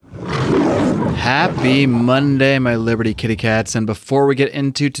Happy Monday, my Liberty kitty cats. And before we get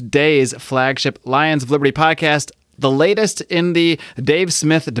into today's flagship Lions of Liberty podcast, the latest in the Dave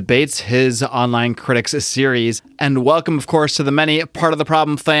Smith Debates His Online Critics series. And welcome, of course, to the many Part of the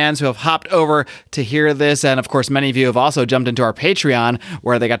Problem fans who have hopped over to hear this. And, of course, many of you have also jumped into our Patreon,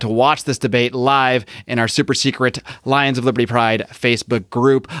 where they got to watch this debate live in our super secret Lions of Liberty Pride Facebook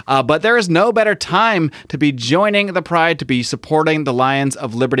group. But there is no better time to be joining the Pride, to be supporting the Lions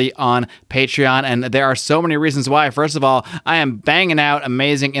of Liberty on Patreon. And there are so many reasons why. First of all, I am banging out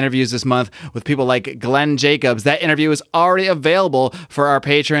amazing interviews this month with people like Glenn Jacobs. That interview is already available for our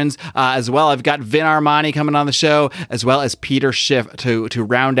patrons as well. I've got Vin Armani coming on the show, as well as Peter Schiff to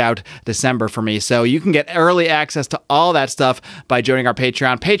round out December for me. So you can get early access to all that stuff by joining our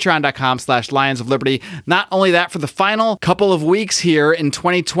Patreon, patreon.com/Lions of Liberty. Not only that, for the final couple of weeks here in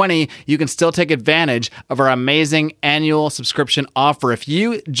 2020, you can still take advantage of our amazing annual subscription offer. If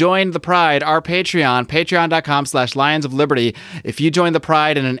you join the Pride, our Patreon, patreon.com/Lions of Liberty, if you join the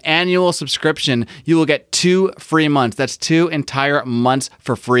Pride in an annual subscription, you will get 2 free months. That's 2 entire months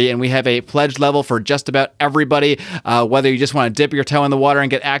for free. And we have a pledge level for just about everybody, whether you just want to dip your toe in the water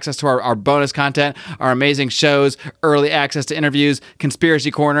and get access to our bonus content, our amazing shows, early access to interviews, Conspiracy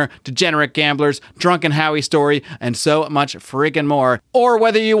Corner, Degenerate Gamblers, Drunken Howie Story, and so much freaking more. Or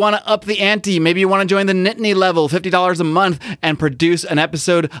whether you want to up the ante, maybe you want to join the Nittany level, $50 a month, and produce an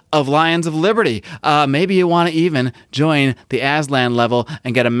episode of Lions of Liberty. Maybe you want to even join the Aslan level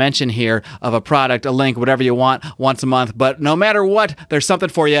and get a mention here of a product, a link, whatever you want, once a month. But no matter what, there's something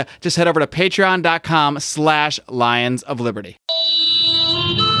for you. Just head over to patreon.com/Lions of Liberty.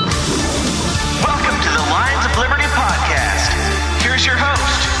 Welcome to the Lions of Liberty podcast. Here's your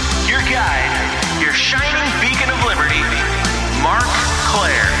host, your guide, your shining beacon of liberty, Mark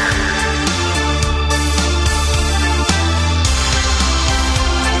Claire.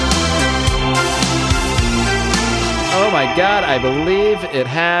 Oh my God, I believe it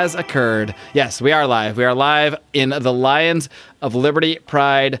has occurred. Yes, we are live. We are live in the Lions of Liberty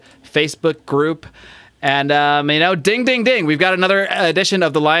Pride Facebook group. And, ding, ding, ding. We've got another edition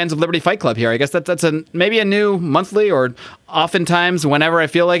of the Lions of Liberty Fight Club here. I guess that's maybe a new monthly or oftentimes whenever I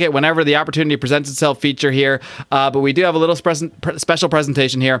feel like it, whenever the opportunity presents itself feature here. But we do have a little special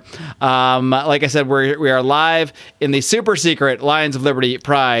presentation here. Like I said, we are live in the super secret Lions of Liberty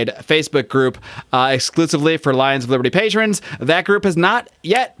Pride Facebook group exclusively for Lions of Liberty patrons. That group has not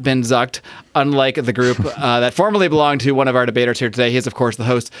yet been zucked, unlike the group that formerly belonged to one of our debaters here today. He is, of course, the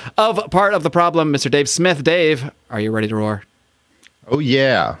host of Part of the Problem, Mr. Dave Smith. Dave, are you ready to roar? Oh,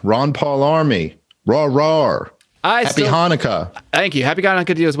 yeah. Ron Paul Army. Roar, roar. Happy Hanukkah. Thank you. Happy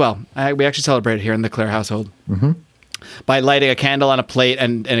Hanukkah to you as well. We actually celebrated here in the Claire household. Mm-hmm. By lighting a candle on a plate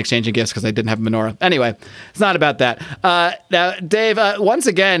and exchanging gifts because I didn't have a menorah. Anyway, it's not about that. Now, Dave, once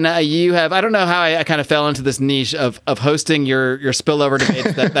again, you have, I don't know how I kind of fell into this niche of hosting your spillover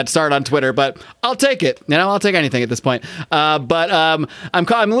debates that start on Twitter, but I'll take it. I'll take anything at this point. But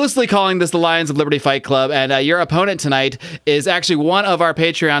I'm loosely calling this the Lions of Liberty Fight Club, and your opponent tonight is actually one of our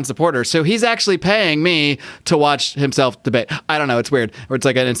Patreon supporters. So he's actually paying me to watch himself debate. I don't know. It's weird. Or it's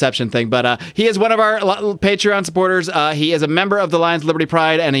like an Inception thing. But he is one of our Patreon supporters. He is a member of the Lions of Liberty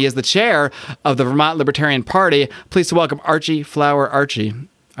Pride, and he is the chair of the Vermont Libertarian Party. Pleased to welcome Archie Flower. Archie,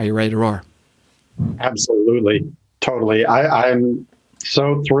 are you ready to roar? Absolutely. Totally. I'm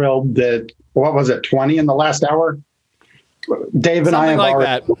so thrilled that, what was it, 20 in the last hour? Dave and I have like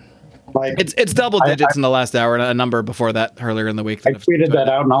already... that. It's double digits in the last hour, and a number before that earlier in the week. I tweeted that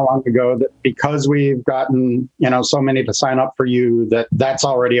out not long ago, that because we've gotten so many to sign up for you, that's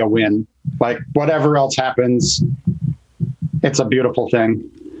already a win. Like, whatever else happens, it's a beautiful thing.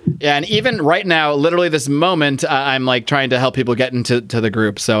 Yeah, and even right now, literally this moment, I'm like trying to help people get into the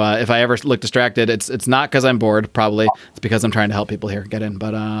group. So if I ever look distracted, it's not because I'm bored. Probably it's because I'm trying to help people here get in.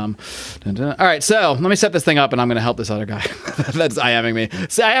 But all right, so let me set this thing up, and I'm going to help this other guy that's IMing me.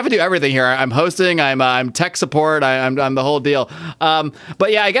 So I have to do everything here. I'm hosting. I'm tech support. I'm the whole deal. But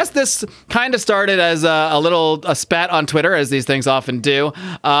yeah, I guess this kind of started as a spat on Twitter, as these things often do.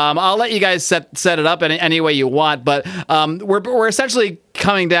 I'll let you guys set it up any way you want. But we're essentially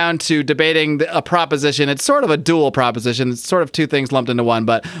coming down to debating a proposition. It's sort of a dual proposition. It's sort of two things lumped into one.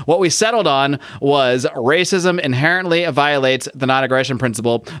 But what we settled on was racism inherently violates the non-aggression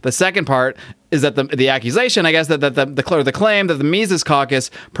principle. The second part is that the accusation, I guess, that the claim that the Mises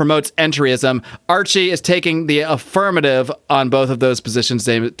Caucus promotes entryism. Archie is taking the affirmative on both of those positions.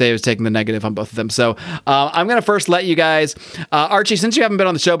 Dave is taking the negative on both of them. So I'm going to first let you guys, Archie, since you haven't been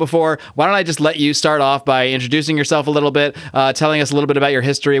on the show before, why don't I just let you start off by introducing yourself a little bit, telling us a little bit about your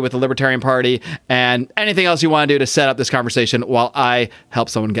history with the Libertarian Party, and anything else you want to do to set up this conversation while I help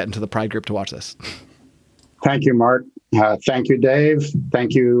someone get into the Pride group to watch this. Thank you, Mark. Thank you, Dave.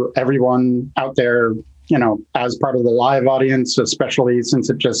 Thank you, everyone out there, as part of the live audience, especially since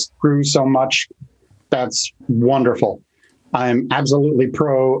it just grew so much. That's wonderful. I'm absolutely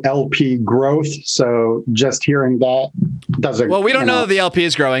pro LP growth. So just hearing that doesn't. Well, we don't know that the LP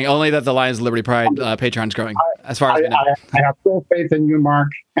is growing, only that the Lions of Liberty Pride Patreon is growing, as far as we know. I have full faith in you, Mark,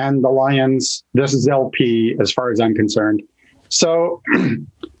 and the Lions. This is LP as far as I'm concerned. So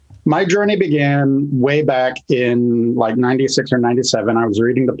my journey began way back in like 96 or 97. I was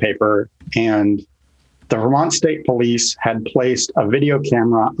reading the paper, and the Vermont State Police had placed a video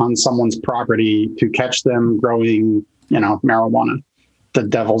camera on someone's property to catch them growing, marijuana, the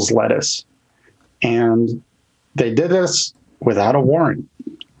devil's lettuce. And they did this without a warrant.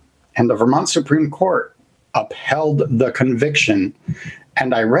 And the Vermont Supreme Court upheld the conviction.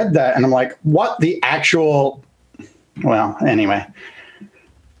 And I read that and I'm like, what the actual... Well, anyway,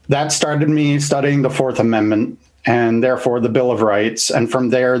 that started me studying the Fourth Amendment and therefore the Bill of Rights. And from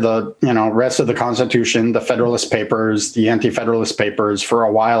there, the rest of the Constitution, the Federalist Papers, the Anti-Federalist Papers. For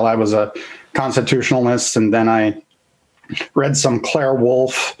a while, I was a constitutionalist, and then I read some Claire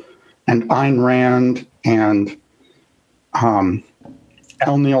Wolfe and Ayn Rand and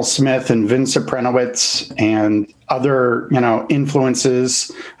L. Neil Smith and Vince Aprenowitz and other,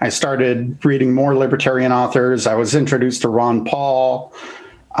 influences. I started reading more libertarian authors. I was introduced to Ron Paul.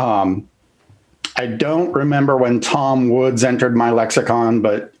 I don't remember when Tom Woods entered my lexicon,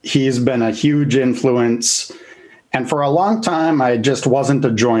 but he's been a huge influence. And for a long time, I just wasn't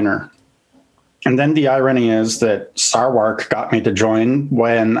a joiner. And then the irony is that Sarwark got me to join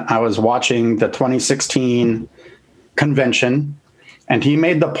when I was watching the 2016 convention. And he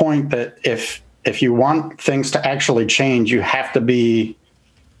made the point that if you want things to actually change, you have to be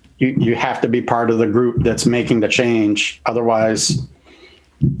part of the group that's making the change. Otherwise,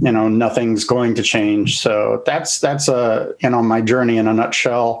 nothing's going to change. So that's my journey in a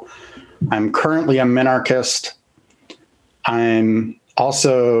nutshell. I'm currently a minarchist. I'm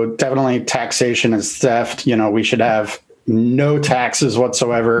also definitely taxation is theft. We should have no taxes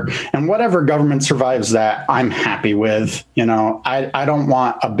whatsoever. And whatever government survives that, I'm happy with. I don't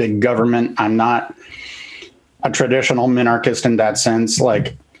want a big government. I'm not a traditional minarchist in that sense.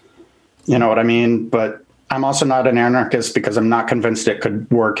 Like, you know what I mean? But I'm also not an anarchist because I'm not convinced it could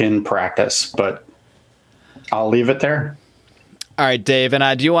work in practice. But I'll leave it there. All right, Dave.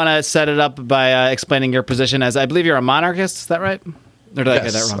 And do you want to set it up by explaining your position as, I believe you're a monarchist, is that right? Or did I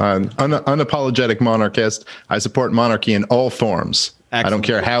get that wrong? Unapologetic monarchist. I support monarchy in all forms. Excellent. I don't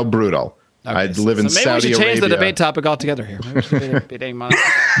care how brutal. Okay, I live in Saudi Arabia. Maybe we should change the debate topic altogether here. Maybe we should be debating monarchy.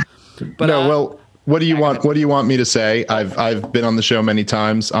 But, what do you want? What do you want me to say? I've been on the show many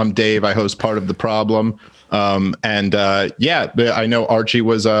times. I'm Dave. I host Part of the Problem. I know Archie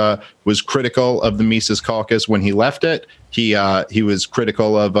was critical of the Mises Caucus when he left it. He was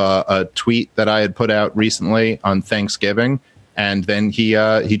critical of a tweet that I had put out recently on Thanksgiving, and then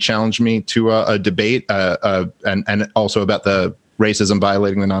he challenged me to a debate and also about the racism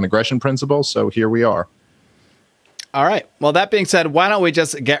violating the non-aggression principle. So here we are. All right. Well, that being said, why don't we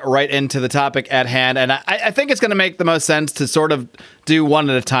just get right into the topic at hand? And I think it's going to make the most sense to sort of do one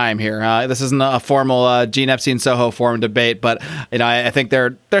at a time here. This isn't a formal Gene Epstein Soho forum debate, but I think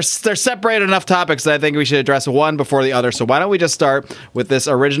they're separated enough topics that I think we should address one before the other. So why don't we just start with this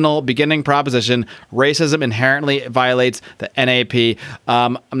original beginning proposition: racism inherently violates the NAP.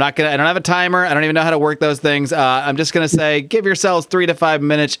 I don't have a timer. I don't even know how to work those things. I'm just going to say, give yourselves 3 to 5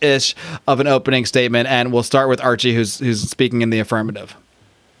 minutes ish of an opening statement, and we'll start with Archie, who's speaking in the affirmative.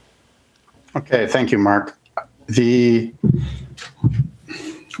 Okay, thank you, Mark. The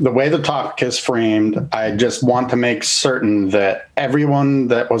way the topic is framed, I just want to make certain that everyone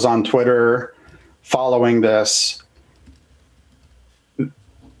that was on Twitter following this,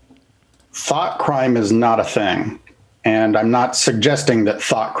 thought crime is not a thing. And I'm not suggesting that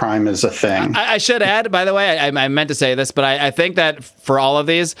thought crime is a thing. I should add, by the way, I meant to say this, but I think that for all of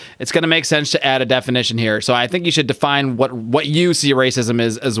these, it's going to make sense to add a definition here. So I think you should define what you see racism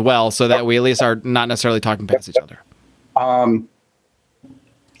is as well, so that we at least are not necessarily talking past each other.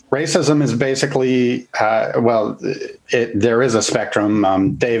 Racism is basically, there is a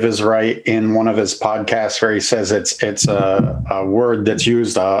spectrum. Dave is right in one of his podcasts where he says it's a word that's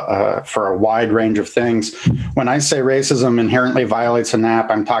used for a wide range of things. When I say racism inherently violates a NAP,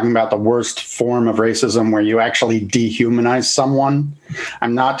 I'm talking about the worst form of racism where you actually dehumanize someone.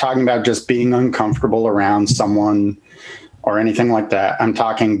 I'm not talking about just being uncomfortable around someone or anything like that. I'm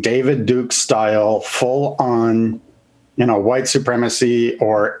talking David Duke style, full on, white supremacy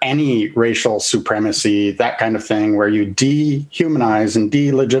or any racial supremacy, that kind of thing, where you dehumanize and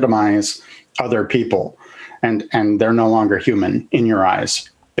delegitimize other people, and they're no longer human in your eyes,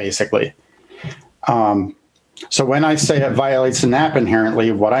 basically. So when I say it violates the NAP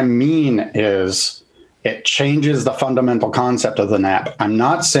inherently, what I mean is it changes the fundamental concept of the NAP. I'm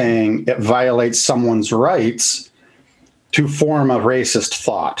not saying it violates someone's rights to form a racist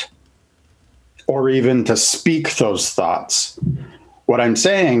thought, or even to speak those thoughts. What I'm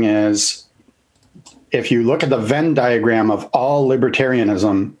saying is, if you look at the Venn diagram of all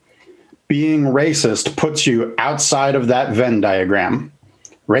libertarianism, being racist puts you outside of that Venn diagram.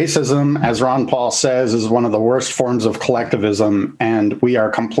 Racism, as Ron Paul says, is one of the worst forms of collectivism, and we are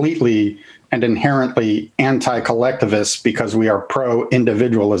completely and inherently anti-collectivist because we are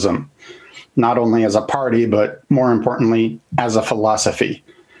pro-individualism, not only as a party, but more importantly, as a philosophy.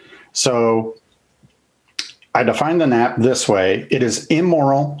 So I define the NAP this way. It is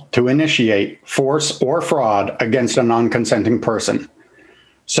immoral to initiate force or fraud against a non-consenting person.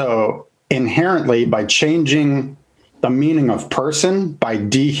 So inherently, by changing the meaning of person, by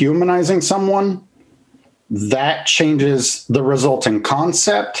dehumanizing someone, that changes the resulting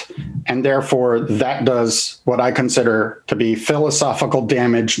concept, and therefore that does what I consider to be philosophical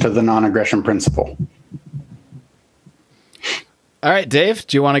damage to the non-aggression principle. All right, Dave,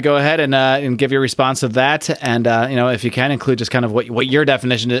 do you want to go ahead and give your response to that? And, if you can, include just kind of what your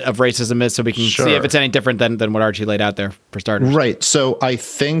definition of racism is, so we can see if it's any different than what Archie laid out there, for starters. Right. So I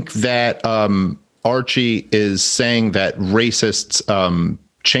think that Archie is saying that racists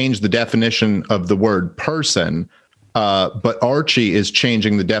change the definition of the word person, but Archie is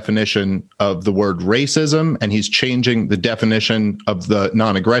changing the definition of the word racism, and he's changing the definition of the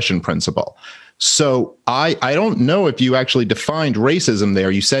non-aggression principle. So I don't know if you actually defined racism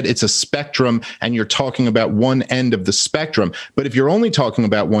there. You said it's a spectrum and you're talking about one end of the spectrum. But if you're only talking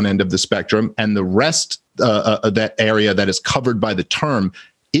about one end of the spectrum and the rest of that area that is covered by the term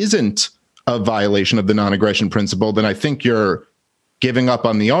isn't a violation of the non-aggression principle, then I think you're giving up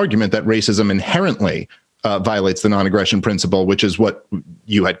on the argument that racism inherently violates the non-aggression principle, which is what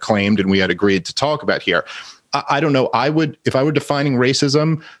you had claimed and we had agreed to talk about here. I don't know. If I were defining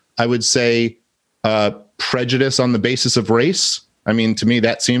racism, I would say prejudice on the basis of race. I mean, to me,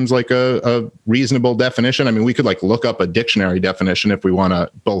 that seems like a reasonable definition. I mean, we could look up a dictionary definition if we want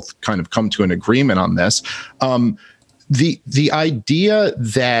to both kind of come to an agreement on this. The idea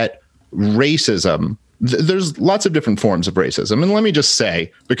that racism, there's lots of different forms of racism. And let me just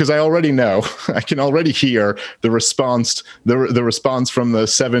say, because I already know, I can already hear the response from the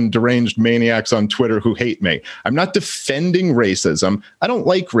 7 deranged maniacs on Twitter who hate me. I'm not defending racism. I don't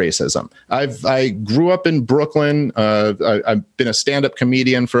like racism. I grew up in Brooklyn. I've been a stand-up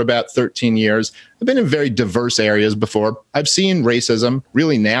comedian for about 13 years. I've been in very diverse areas before. I've seen racism,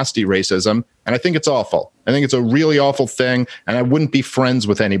 really nasty racism, and I think it's awful. I think it's a really awful thing, and I wouldn't be friends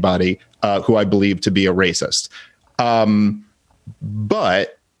with anybody who I believe to be a racist.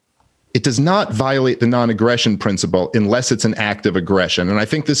 But it does not violate the non-aggression principle unless it's an act of aggression. And I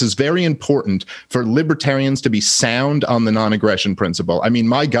think this is very important for libertarians to be sound on the non-aggression principle. I mean,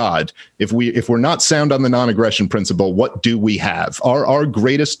 my God, if we're not sound on the non-aggression principle, what do we have? Our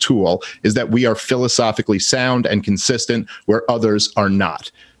greatest tool is that we are philosophically sound and consistent where others are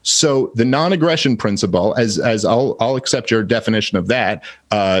not. So the non-aggression principle, as I'll accept your definition of that,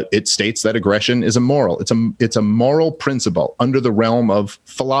 it states that aggression is immoral. It's a moral principle under the realm of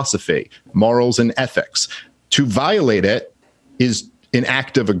philosophy, morals, and ethics. To violate it is an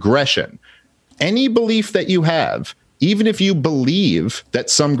act of aggression. Any belief that you have, even if you believe that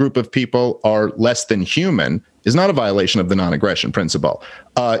some group of people are less than human, is not a violation of the non-aggression principle.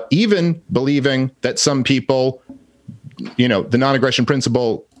 Even believing that some people, the non-aggression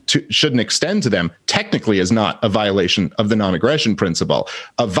principle shouldn't extend to them, technically is not a violation of the non-aggression principle.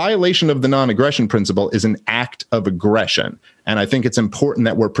 A violation of the non-aggression principle is an act of aggression. And I think it's important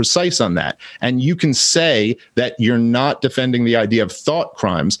that we're precise on that. And you can say that you're not defending the idea of thought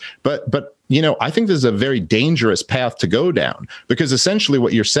crimes, but I think this is a very dangerous path to go down, because essentially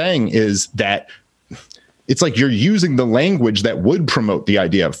what you're saying is that it's like you're using the language that would promote the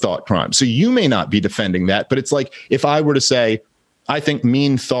idea of thought crime. So you may not be defending that, but it's like if I were to say, I think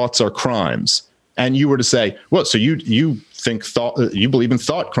mean thoughts are crimes. And you were to say, well, so you think you believe in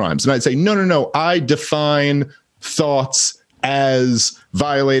thought crimes. And I'd say, no. I define thoughts as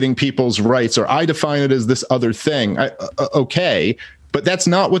violating people's rights, or I define it as this other thing. Okay. But that's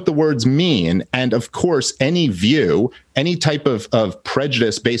not what the words mean. And of course, any view, any type of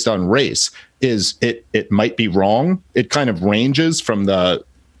prejudice based on race it might be wrong. It kind of ranges from the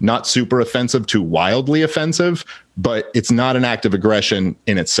not super offensive to wildly offensive, but it's not an act of aggression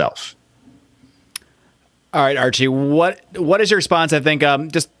in itself. All right, Archie, what is your response? I think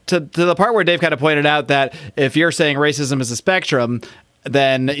just to the part where Dave kind of pointed out that if you're saying racism is a spectrum,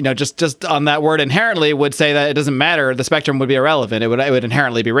 then just on that word inherently would say that it doesn't matter. The spectrum would be irrelevant. It would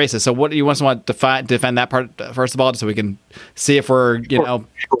inherently be racist. So what do you want to defend that part first of all, so we can see if we're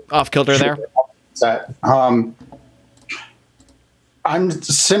off kilter there? I'm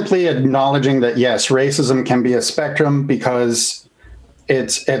simply acknowledging that yes, racism can be a spectrum because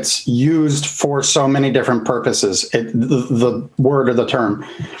it's used for so many different purposes, the word or the term.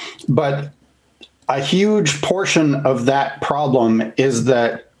 But a huge portion of that problem is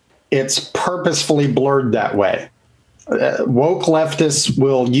that it's purposefully blurred that way. Woke leftists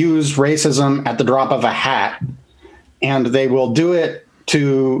will use racism at the drop of a hat, and they will do it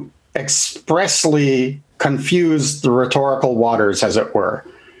to expressly confuse the rhetorical waters, as it were.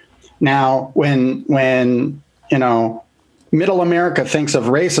 Now, when Middle America thinks of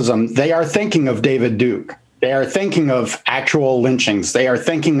racism, they are thinking of David Duke. They are thinking of actual lynchings. They are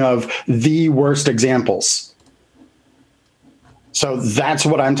thinking of the worst examples. So that's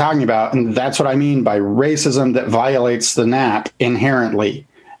what I'm talking about. And that's what I mean by racism that violates the NAP inherently.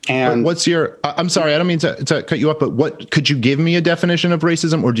 And what's your, I'm sorry, I don't mean to cut you up, but could you give me a definition of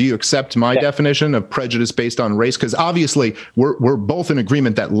racism, or do you accept my definition of prejudice based on race? Because obviously we're both in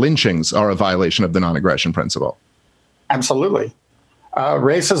agreement that lynchings are a violation of the non-aggression principle. Absolutely.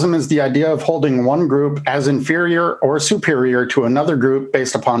 Racism is the idea of holding one group as inferior or superior to another group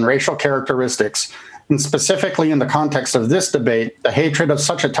based upon racial characteristics, and specifically in the context of this debate, the hatred of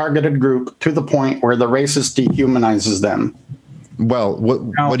such a targeted group to the point where the racist dehumanizes them. Well,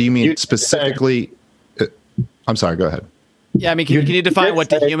 what do you mean specifically? I'm sorry, go ahead. Yeah, I mean, can you define what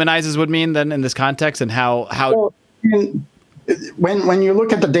dehumanizes would mean then in this context, and how? Well, when you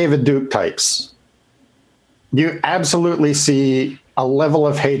look at the David Duke types, you absolutely see a level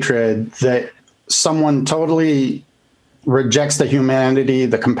of hatred that someone totally rejects the humanity,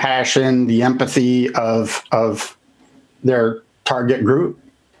 the compassion, the empathy of their target group.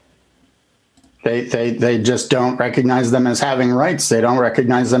 They just don't recognize them as having rights. They don't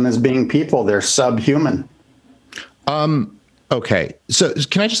recognize them as being people. They're subhuman. Okay. So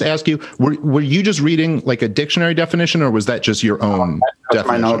can I just ask you, were you just reading like a dictionary definition, or was that just your own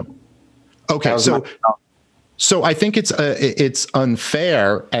definition? Okay. So I think it's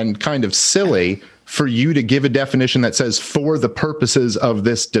unfair and kind of silly for you to give a definition that says for the purposes of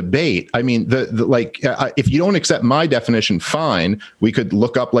this debate. I mean, if you don't accept my definition, fine, we could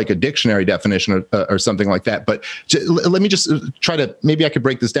look up like a dictionary definition or something like that. But let me just try to, maybe I could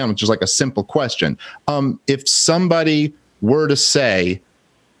break this down with just like a simple question. If somebody were to say,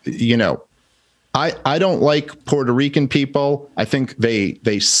 I don't like Puerto Rican people. I think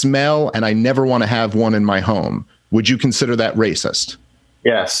they smell, and I never want to have one in my home. Would you consider that racist?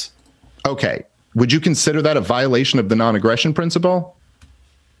 Yes. Okay. Would you consider that a violation of the non-aggression principle?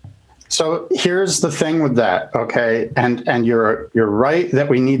 So here's the thing with that, okay? And you're right that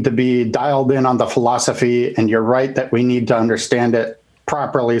we need to be dialed in on the philosophy, and you're right that we need to understand it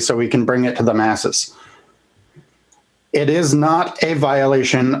properly so we can bring it to the masses. It is not a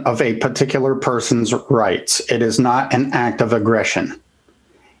violation of a particular person's rights. It is not an act of aggression.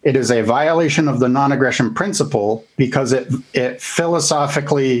 It is a violation of the non-aggression principle because it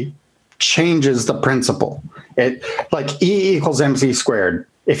philosophically changes the principle. It, like E equals mc squared.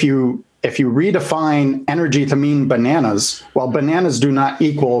 If you redefine energy to mean bananas, well, bananas do not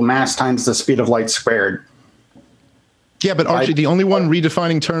equal mass times the speed of light squared. Yeah, but Archie, the only one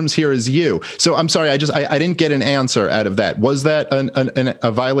redefining terms here is you. So I'm sorry, I didn't get an answer out of that. Was that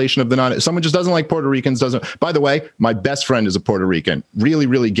a violation of the non? Someone just doesn't like Puerto Ricans. Doesn't. By the way, my best friend is a Puerto Rican, really,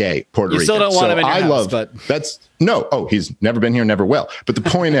 really gay Puerto Rican. You still don't want him in your house, but that's no. Oh, he's never been here, never will. But the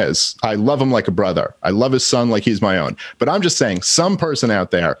point is, I love him like a brother. I love his son like he's my own. But I'm just saying, some person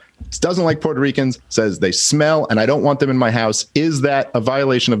out there doesn't like Puerto Ricans, says they smell, and I don't want them in my house. Is that a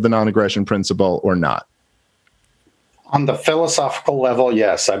violation of the non-aggression principle or not? On the philosophical level,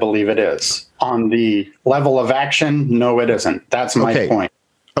 yes, I believe it is. On the level of action, no, it isn't. That's my point.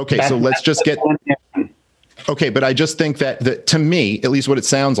 Okay, so let's just get... Okay, but I just think that to me, at least what it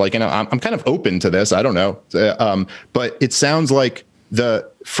sounds like, and I'm kind of open to this, I don't know, but it sounds like the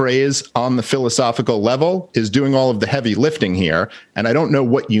phrase "on the philosophical level" is doing all of the heavy lifting here. And I don't know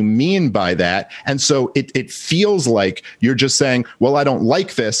what you mean by that. And so it feels like you're just saying, well, I don't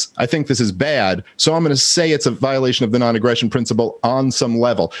like this. I think this is bad. So I'm going to say it's a violation of the non-aggression principle on some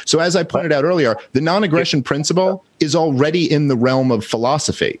level. So as I pointed out earlier, the non-aggression principle is already in the realm of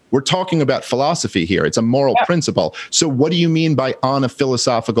philosophy. We're talking about philosophy here. It's a moral principle. So what do you mean by on a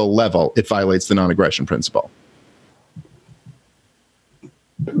philosophical level, it violates the non-aggression principle?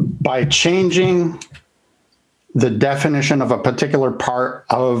 By changing the definition of a particular part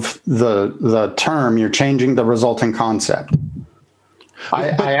of the term, you're changing the resulting concept.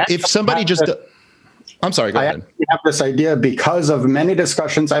 If somebody just... I'm sorry, go ahead. I have this idea because of many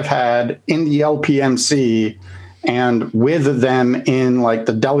discussions I've had in the LPMC and with them in like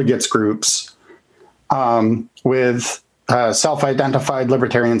the delegates groups with self-identified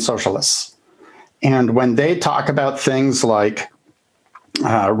libertarian socialists. And when they talk about things like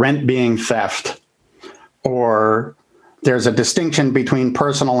rent being theft, or there's a distinction between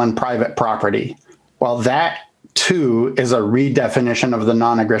personal and private property. Well, that too is a redefinition of the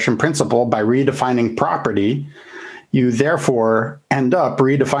non-aggression principle. By redefining property, you therefore end up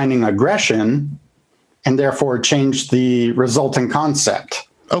redefining aggression and therefore change the resulting concept.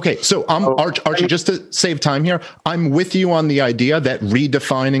 Okay, so Archie, just to save time here, I'm with you on the idea that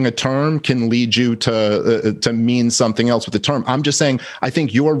redefining a term can lead you to mean something else with the term. I'm just saying, I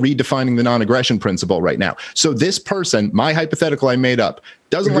think you're redefining the non-aggression principle right now. So this person, my hypothetical I made up,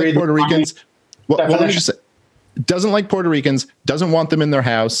 doesn't like Puerto Ricans. Well, let me just say, doesn't like Puerto Ricans, doesn't want them in their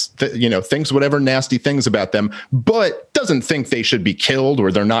house, thinks whatever nasty things about them, but doesn't think they should be killed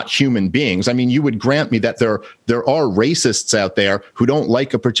or they're not human beings. I mean, you would grant me that there are racists out there who don't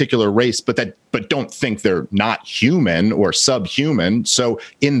like a particular race, but don't think they're not human or subhuman. So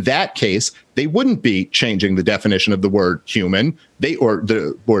in that case, they wouldn't be changing the definition of the word human, or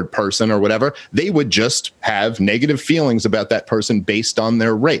the word person or whatever. They would just have negative feelings about that person based on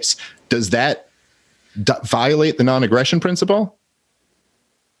their race. Does that violate the non-aggression principle?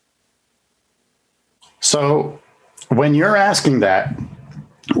 So when you're asking that,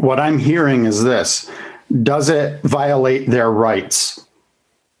 what I'm hearing is this: does it violate their rights,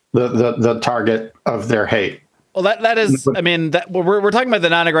 the target of their hate? Well, that is, I mean, that we're talking about the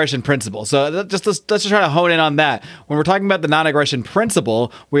non-aggression principle. So let's just try to hone in on that. When we're talking about the non-aggression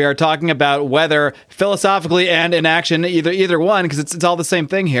principle, we are talking about whether philosophically and in action, either one, because it's all the same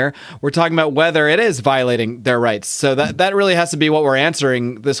thing here. We're talking about whether it is violating their rights. So that really has to be what we're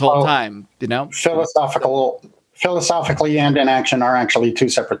answering this whole time. Philosophically and in action are actually two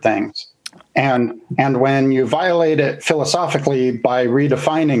separate things. And when you violate it philosophically by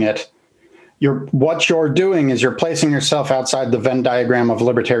redefining it, what you're doing is you're placing yourself outside the Venn diagram of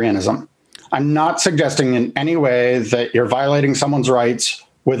libertarianism. I'm not suggesting in any way that you're violating someone's rights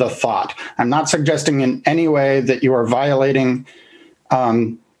with a thought. I'm not suggesting in any way that you are violating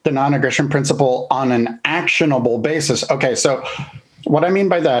the non-aggression principle on an actionable basis. Okay, so what I mean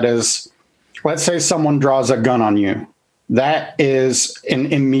by that is, let's say someone draws a gun on you. That is an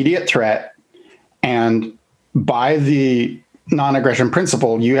immediate threat, and by the non-aggression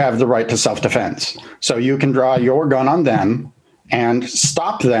principle, you have the right to self-defense. So you can draw your gun on them and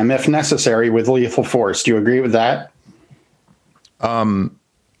stop them if necessary with lethal force. Do you agree with that? I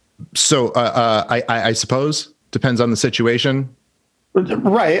suppose depends on the situation.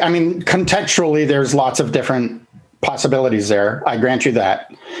 Right. I mean, contextually, there's lots of different possibilities there. I grant you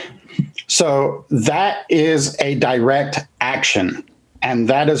that. So that is a direct action. And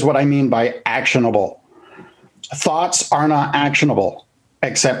that is what I mean by actionable. Thoughts are not actionable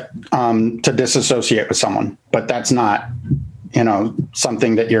except to disassociate with someone, but that's not,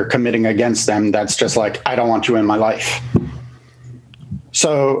 something that you're committing against them. That's just like, I don't want you in my life.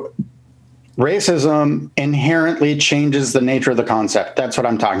 So racism inherently changes the nature of the concept. That's what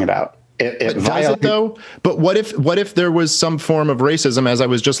I'm talking about. Does it though? But what if there was some form of racism, as I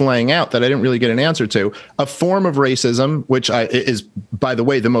was just laying out, that I didn't really get an answer to? A form of racism, which is, by the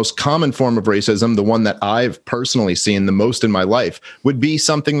way, the most common form of racism, the one that I've personally seen the most in my life, would be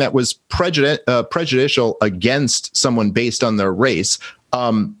something that was prejudicial against someone based on their race,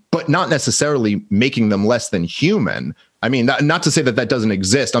 but not necessarily making them less than human. I mean, not to say that doesn't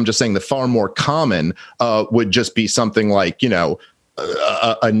exist. I'm just saying the far more common would just be something like,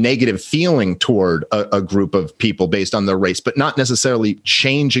 a negative feeling toward a group of people based on their race, but not necessarily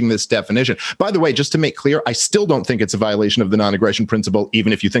changing this definition. By the way, just to make clear, I still don't think it's a violation of the non-aggression principle,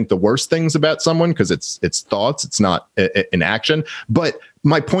 even if you think the worst things about someone, because it's thoughts, it's not an action. But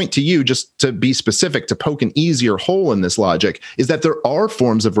my point to you, just to be specific, to poke an easier hole in this logic, is that there are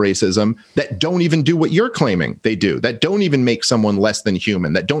forms of racism that don't even do what you're claiming they do, that don't even make someone less than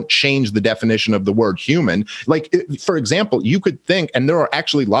human, that don't change the definition of the word human. Like, for example, you could think, and there are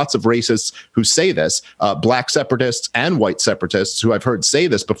actually lots of racists who say this, black separatists and white separatists who I've heard say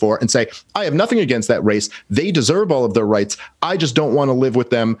this before and say, I have nothing against that race. They deserve all of their rights. I just don't want to live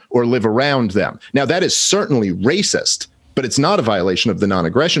with them or live around them. Now, that is certainly racist, but it's not a violation of the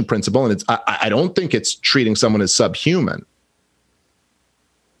non-aggression principle, and I don't think it's treating someone as subhuman.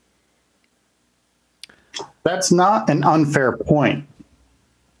 That's not an unfair point.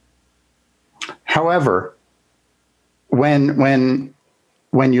 However, when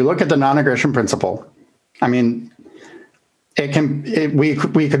you look at the non-aggression principle, I mean, we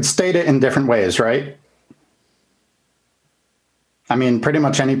could state it in different ways, right? I mean, pretty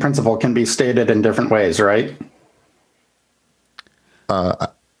much any principle can be stated in different ways, right?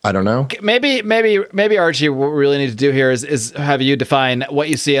 I don't know. Maybe Archie, what we really need to do here is have you define what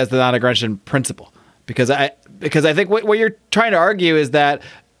you see as the non-aggression principle, because I think what you're trying to argue is that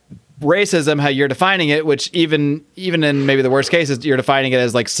racism, how you're defining it, which even in maybe the worst cases, you're defining it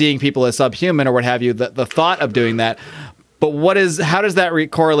as like seeing people as subhuman or what have you, the thought of doing that. But how does that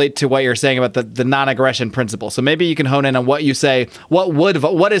correlate to what you're saying about the non-aggression principle? So maybe you can hone in on what you say.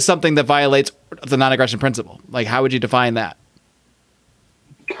 What is something that violates the non-aggression principle? Like, how would you define that?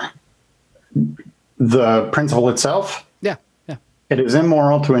 The principle itself? Yeah. It is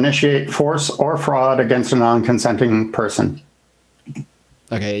immoral to initiate force or fraud against a non-consenting person.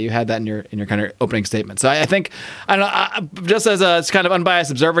 Okay, you had that in your kind of opening statement. So I think, I don't know, just as a kind of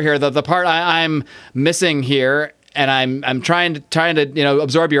unbiased observer here, the part I'm missing here, and I'm trying to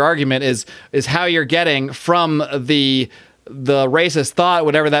absorb your argument is how you're getting from the racist thought,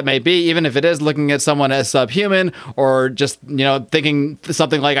 whatever that may be, even if it is looking at someone as subhuman or just, thinking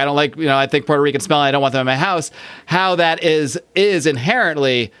something like, I don't like, I think Puerto Rican smell, I don't want them in my house, how that is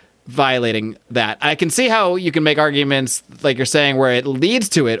inherently violating that. I can see how you can make arguments, like you're saying, where it leads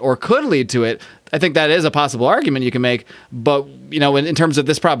to it or could lead to it. I think that is a possible argument you can make. But, in terms of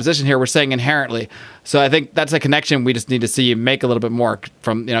this proposition here, we're saying inherently. So I think that's a connection we just need to see you make a little bit more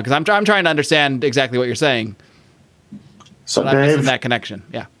from, because I'm trying to understand exactly what you're saying. So I'm missing Dave, that connection.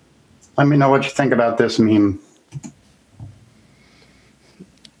 Yeah. let me know what you think about this meme.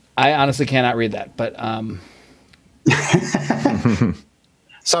 I honestly cannot read that, but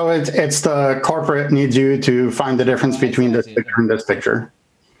So it's the corporate needs you to find the difference between this picture and this picture.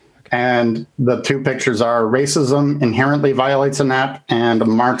 And the two pictures are racism inherently violates an app and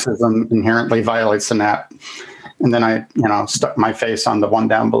Marxism inherently violates an app. And then I, stuck my face on the one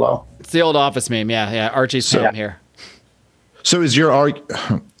down below. it's the old Office meme. Yeah. Archie's film here. So is your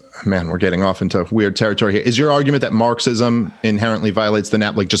man, we're getting off into weird territory here. Is your argument that Marxism inherently violates the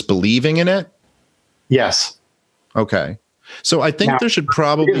NAP, like just believing in it? Yes. Okay. So I think there should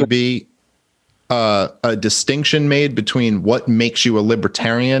probably be a distinction made between what makes you a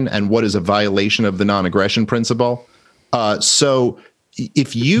libertarian and what is a violation of the non-aggression principle. So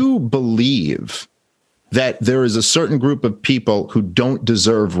if you believe that there is a certain group of people who don't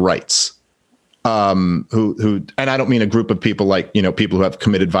deserve rights, who, and I don't mean a group of people like, people who have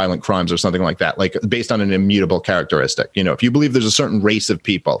committed violent crimes or something like that, like based on an immutable characteristic. If you believe there's a certain race of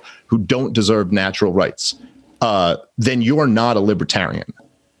people who don't deserve natural rights, then you're not a libertarian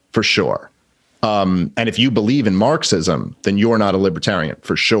for sure. And if you believe in Marxism, then you're not a libertarian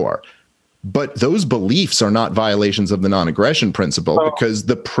for sure. But those beliefs are not violations of the non-aggression principle, because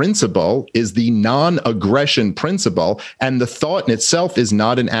the principle is the non-aggression principle, and the thought in itself is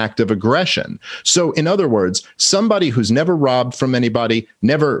not an act of aggression. So in other words, somebody who's never robbed from anybody,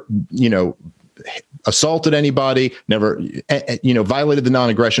 never, assaulted anybody, never, violated the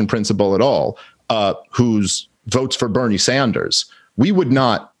non-aggression principle at all, who's votes for Bernie Sanders, we would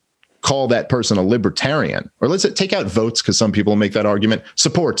not call that person a libertarian. Or let's take out votes, because some people make that argument,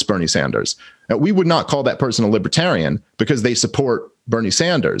 supports Bernie Sanders. Now, we would not call that person a libertarian because they support Bernie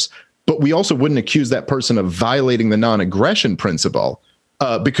Sanders. But we also wouldn't accuse that person of violating the non-aggression principle,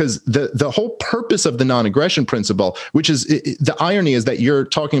 because the whole purpose of the non-aggression principle, which is the irony is that you're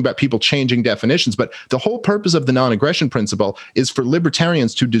talking about people changing definitions, but the whole purpose of the non-aggression principle is for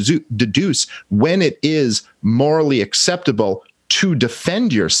libertarians to deduce when it is morally acceptable to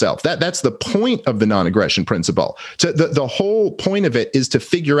defend yourself. That's the point of the non-aggression principle. The whole point of it is to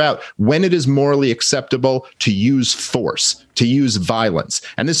figure out when it is morally acceptable to use force, to use violence.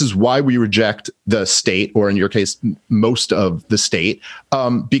 And this is why we reject the state, or in your case, most of the state,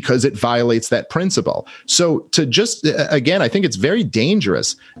 because it violates that principle. So to just, again, I think it's very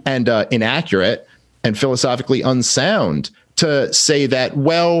dangerous and inaccurate and philosophically unsound to say that,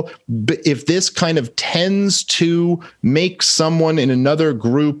 well, if this kind of tends to make someone in another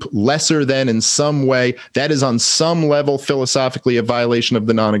group lesser than in some way, that is on some level philosophically a violation of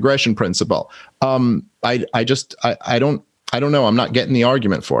the non-aggression principle. I don't know. I'm not getting the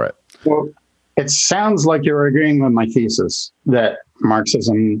argument for it. Well, it sounds like you're agreeing with my thesis that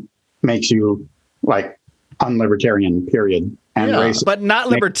Marxism makes you like unlibertarian, period. And racist. But not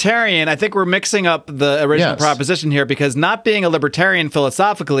libertarian. I think we're mixing up the original proposition here, because not being a libertarian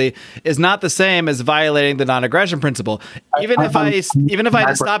philosophically is not the same as violating the non-aggression principle. Even if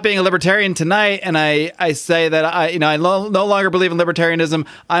I stop being a libertarian tonight and I say that I no longer believe in libertarianism,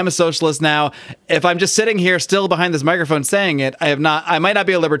 I'm a socialist now. If I'm just sitting here still behind this microphone saying it, I might not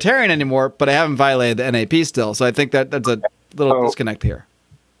be a libertarian anymore, but I haven't violated the NAP still. So I think that's a little disconnect here.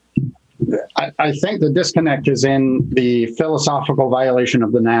 I think the disconnect is in the philosophical violation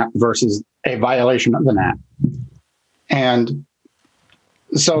of the NAP versus a violation of the NAP. And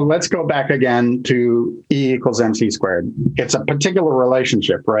so let's go back again to E equals MC squared. It's a particular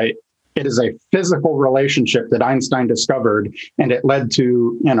relationship, right? It is a physical relationship that Einstein discovered, and it led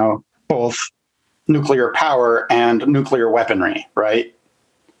to, both nuclear power and nuclear weaponry, right?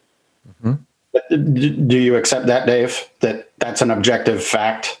 Mm-hmm. Do you accept that, Dave? That's an objective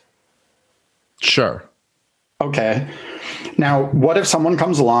fact? Sure. Okay. Now, what if someone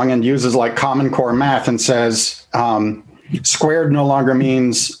comes along and uses like Common Core math and says squared no longer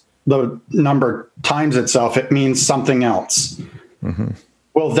means the number times itself, it means something else? Mm-hmm.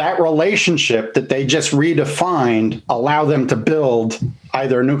 Will that relationship that they just redefined allow them to build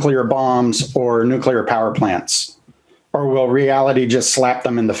either nuclear bombs or nuclear power plants? Or will reality just slap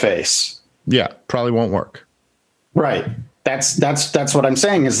them in the face? Yeah, probably won't work. Right. That's what I'm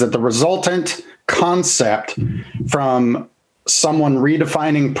saying, is that the resultant concept from someone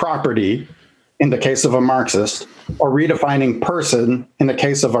redefining property in the case of a Marxist, or redefining person in the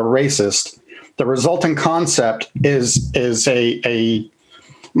case of a racist, the resulting concept is a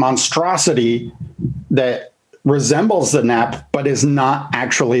monstrosity that resembles the NAP but is not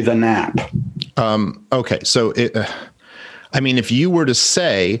actually the NAP. Okay, so if you were to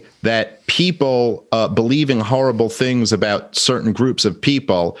say that people believing horrible things about certain groups of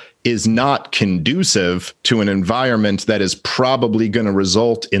people is not conducive to an environment that is probably going to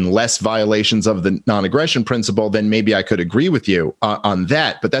result in less violations of the non-aggression principle, then maybe I could agree with you on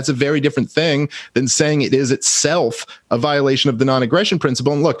that. But that's a very different thing than saying it is itself a violation of the non-aggression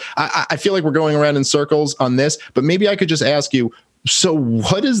principle. And look, I feel like we're going around in circles on this, but maybe I could just ask you, so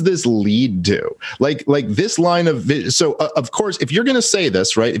what does this lead to? Like this line of, so of course, if you're going to say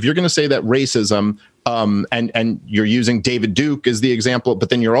this, right, if you're going to say that racism, and you're using David Duke as the example,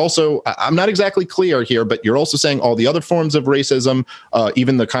 but then you're also, I'm not exactly clear here, but you're also saying all the other forms of racism,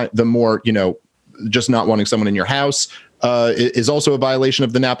 even the more, just not wanting someone in your house, is also a violation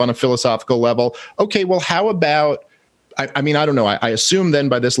of the NAP on a philosophical level. Okay, well, how about, I don't know. I assume then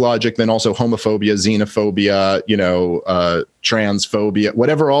by this logic, then also homophobia, xenophobia, transphobia,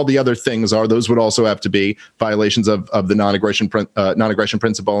 whatever all the other things are, those would also have to be violations of the non-aggression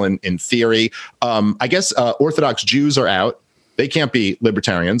principle in theory. I guess Orthodox Jews are out. They can't be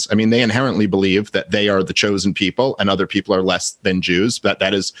libertarians. I mean, they inherently believe that they are the chosen people and other people are less than Jews.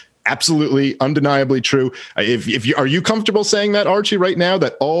 That is absolutely undeniably true. Are you comfortable saying that, Archie, right now,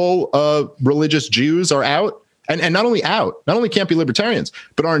 that all religious Jews are out? And not only can't be libertarians,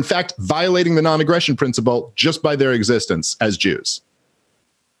 but are in fact violating the non-aggression principle just by their existence as Jews?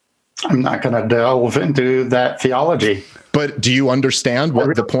 I'm not going to delve into that theology. But do you understand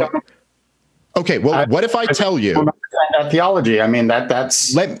what the point? Okay, well, what if I tell you that theology? I mean,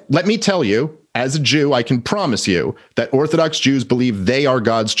 that's. Let me tell you, as a Jew, I can promise you that Orthodox Jews believe they are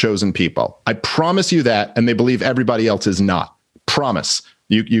God's chosen people. I promise you that, and they believe everybody else is not. Promise.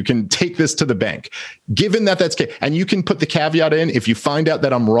 You can take this to the bank. Given that that's case, and you can put the caveat in, if you find out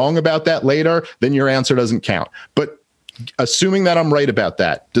that I'm wrong about that later, then your answer doesn't count. But assuming that I'm right about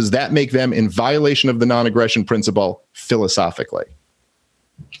that, does that make them in violation of the non-aggression principle philosophically?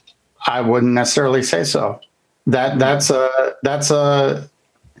 I wouldn't necessarily say so. That's a.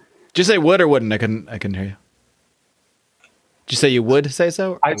 Did you say would or wouldn't? I couldn't hear you. Did you say you would say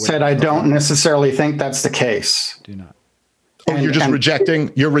so? I said I don't necessarily think that's the case. Do not. Oh,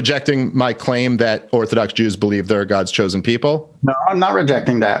 you're rejecting my claim that Orthodox Jews believe they're God's chosen people? No, I'm not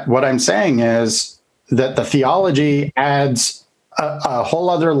rejecting that. What I'm saying is that the theology adds a whole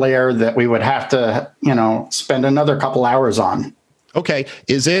other layer that we would have to, spend another couple hours on. Okay.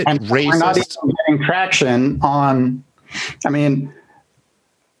 Is it racist? We're not even getting traction on,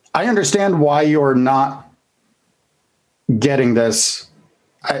 I understand why you're not getting this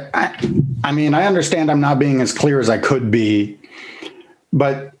I mean, I understand I'm not being as clear as I could be,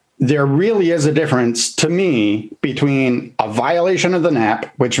 but there really is a difference to me between a violation of the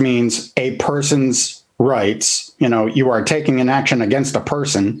NAP, which means a person's rights, you are taking an action against a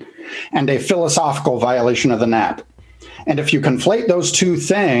person, and a philosophical violation of the NAP. And if you conflate those two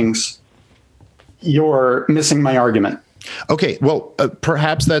things, you're missing my argument. Okay, well,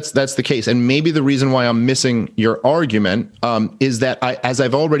 perhaps that's the case, and maybe the reason why I'm missing your argument is that as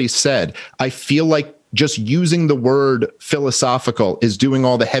I've already said, I feel like just using the word philosophical is doing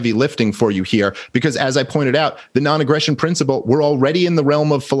all the heavy lifting for you here, because as I pointed out, the non-aggression principle, we're already in the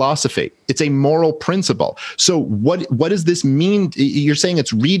realm of philosophy. It's a moral principle. So what does this mean? You're saying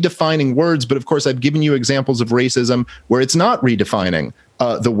it's redefining words, but of course I've given you examples of racism where it's not redefining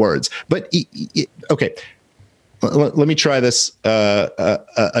the words. But okay. Let me try this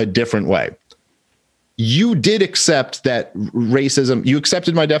a different way. You did accept that racism, you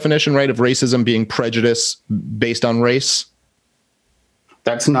accepted my definition, right, of racism being prejudice based on race?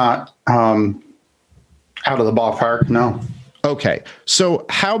 That's not out of the ballpark, no. Okay. So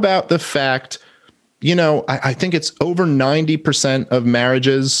how about the fact, I think it's over 90% of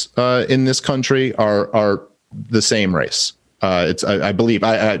marriages in this country are the same race. I believe,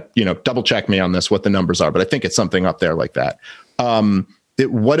 double check me on this, what the numbers are, but I think it's something up there like that.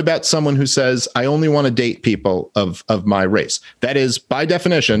 What about someone who says, I only want to date people of my race? That is, by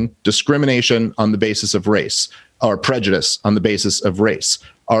definition, discrimination on the basis of race or prejudice on the basis of race.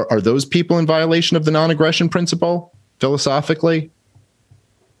 Are those people in violation of the non-aggression principle, philosophically?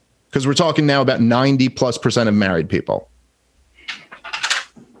 Because we're talking now about 90+% of married people.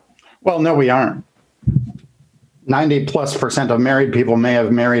 Well, no, we aren't. 90+% of married people may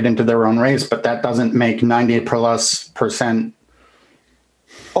have married into their own race, but that doesn't make 90+%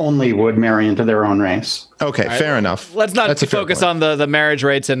 only would marry into their own race. Okay, right, fair enough. Let's not focus on the marriage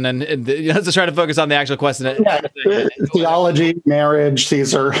rates, and then let's just try to focus on the actual question. Theology, marriage,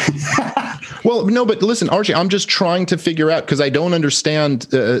 these are... Well, no, but listen, Archie, I'm just trying to figure out, because I don't understand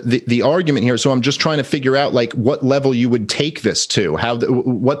the argument here. So I'm just trying to figure out like what level you would take this to,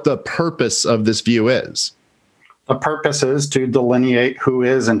 what the purpose of this view is. The purpose is to delineate who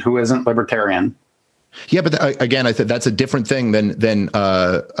is and who isn't libertarian. Yeah, but again, I said that's a different thing than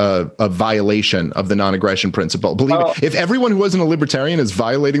a violation of the non-aggression principle. Believe me, if everyone who wasn't a libertarian is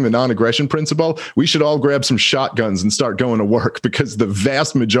violating the non-aggression principle, we should all grab some shotguns and start going to work, because the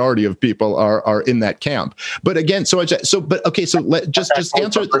vast majority of people are in that camp. But again, just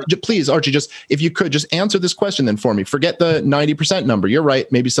answer, please, Archie. Just if you could just answer this question then for me. Forget the 90% number. You're right.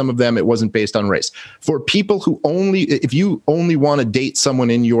 Maybe some of them it wasn't based on race. For people who if you only want to date someone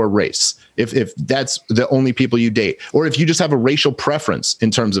in your race, if that's the only people you date, or if you just have a racial preference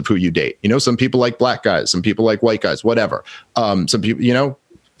in terms of who you date, some people like black guys, some people like white guys, whatever. Some people,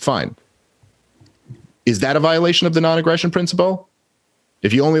 fine. Is that a violation of the non-aggression principle?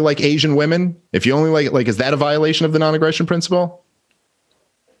 If you only like Asian women, if you only like, is that a violation of the non-aggression principle?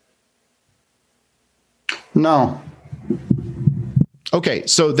 No. Okay,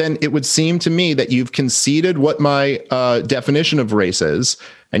 so then it would seem to me that you've conceded what my definition of race is,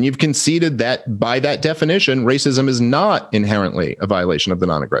 and you've conceded that by that definition, racism is not inherently a violation of the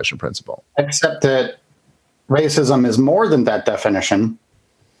non-aggression principle. Except that racism is more than that definition.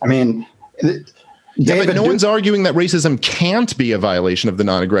 I mean, but no one's arguing that racism can't be a violation of the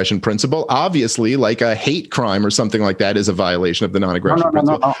non-aggression principle. Obviously, like a hate crime or something like that is a violation of the non-aggression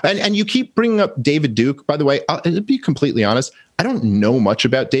principle. No. And you keep bringing up David Duke. By the way, to be completely honest, I don't know much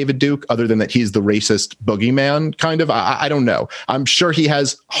about David Duke other than that he's the racist boogeyman, kind of. I don't know. I'm sure he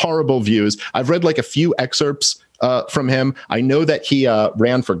has horrible views. I've read like a few excerpts from him. I know that he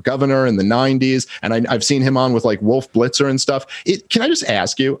ran for governor in the 90s, and I've seen him on with like Wolf Blitzer and stuff. Can I just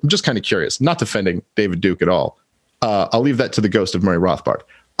ask you, I'm just kind of curious, not defending David Duke at all. I'll leave that to the ghost of Murray Rothbard.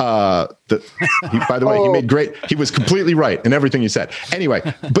 By the way, he made great. He was completely right in everything he said. Anyway,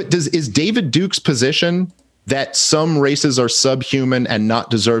 but is David Duke's position that some races are subhuman and not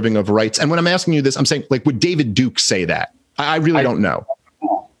deserving of rights? And when I'm asking you this, I'm saying, like, would David Duke say that? I really don't know.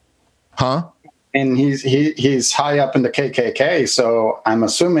 Huh? And he's high up in the KKK, so I'm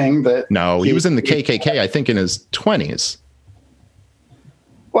assuming that... No, he was in the KKK, I think, in his 20s.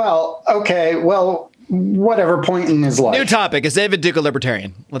 Well, okay, whatever point in his life. New topic. Is David Duke a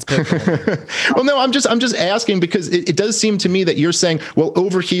libertarian? Let's pick. Well, no, I'm just asking because it does seem to me that you're saying, well,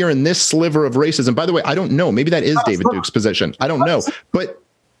 over here in this sliver of racism, by the way, I don't know. Maybe that is David Duke's position. I don't know. But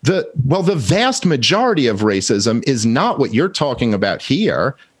the vast majority of racism is not what you're talking about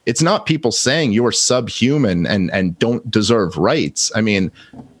here. It's not people saying you're subhuman and don't deserve rights. I mean,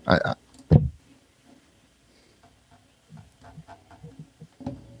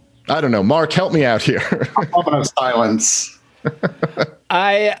 I don't know. Mark, help me out here. Moment of silence.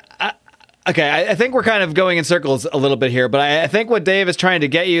 Okay, I think we're kind of going in circles a little bit here, but I think what Dave is trying to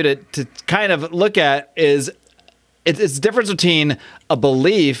get you to kind of look at is it's the difference between a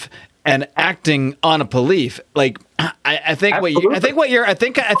belief and acting on a belief. Like, I think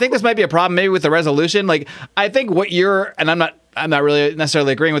this might be a problem maybe with the resolution. Like, I think what you're, and I'm not really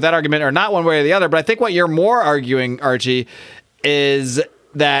necessarily agreeing with that argument or not one way or the other, but I think what you're more arguing, Archie, is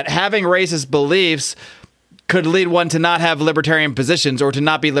that having racist beliefs could lead one to not have libertarian positions or to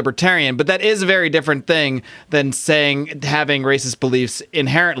not be libertarian. But that is a very different thing than saying having racist beliefs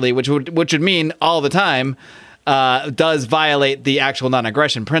inherently, which would mean all the time does violate the actual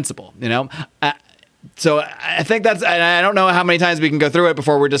non-aggression principle, you know? So I think and I don't know how many times we can go through it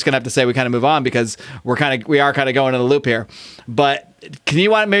before we're just going to have to say we kind of move on because we are kind of going in a loop here. But can you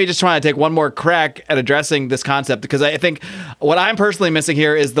maybe just try to take one more crack at addressing this concept? Because I think what I'm personally missing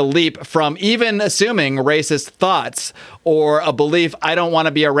here is the leap from even assuming racist thoughts or a belief, I don't want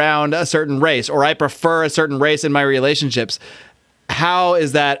to be around a certain race or I prefer a certain race in my relationships. How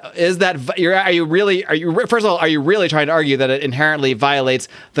is that? Are you really trying to argue that it inherently violates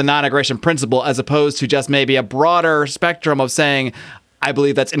the non-aggression principle as opposed to just maybe a broader spectrum of saying, I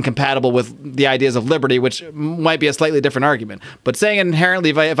believe that's incompatible with the ideas of liberty, which might be a slightly different argument. But saying it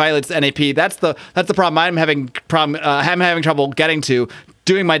inherently violates the NAP, that's the problem I'm having trouble getting to,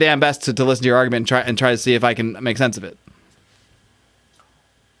 doing my damn best to listen to your argument and try to see if I can make sense of it.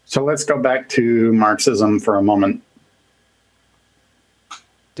 So let's go back to Marxism for a moment.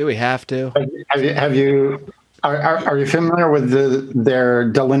 Do we have to? Are you familiar with their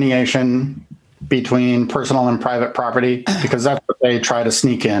delineation between personal and private property? Because that's what they try to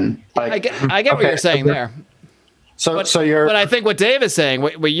sneak in. Like, I get what you're saying there. But I think what Dave is saying,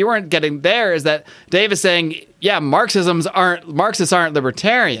 what you weren't getting there, is that Dave is saying, yeah, Marxists aren't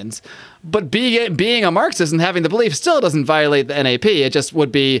libertarians, but being a Marxist and having the belief still doesn't violate the NAP. It just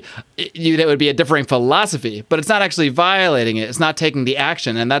would be a differing philosophy, but it's not actually violating it. It's not taking the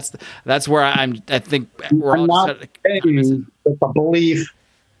action, and that's where I think we're all not saying that the belief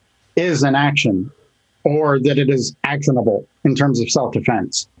is an action or that it is actionable in terms of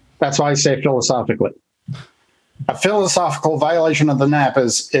self-defense. That's why I say philosophically. A philosophical violation of the NAP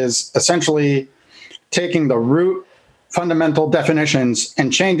is essentially taking the root fundamental definitions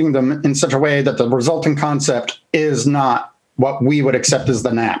and changing them in such a way that the resulting concept is not what we would accept as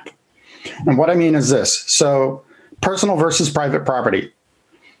the NAP. And what I mean is this. So personal versus private property.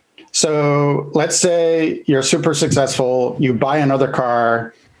 So let's say you're super successful, you buy another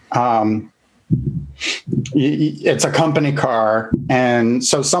car, it's a company car, and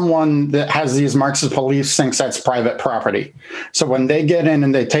so someone that has these Marxist beliefs thinks that's private property. So when they get in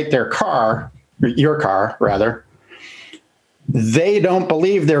and they take their car, your car rather, they don't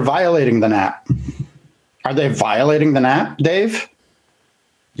believe they're violating the NAP. Are they violating the NAP, Dave?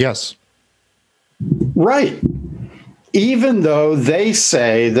 Yes. Right. Even though they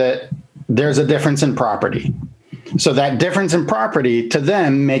say that there's a difference in property. So that difference in property to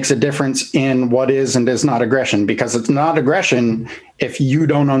them makes a difference in what is and is not aggression, because it's not aggression if you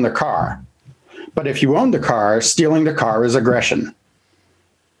don't own the car. But if you own the car, stealing the car is aggression.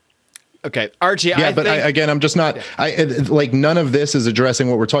 Okay, Archie. Yeah, I'm just not. None of this is addressing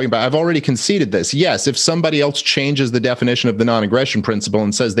what we're talking about. I've already conceded this. Yes, if somebody else changes the definition of the non-aggression principle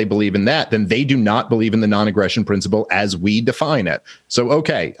and says they believe in that, then they do not believe in the non-aggression principle as we define it. So,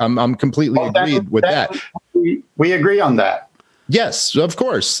 okay, I'm completely agreed with that. We agree on that. Yes, of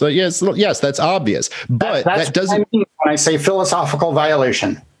course. Yes, that's obvious. But that doesn't. What I mean when I say philosophical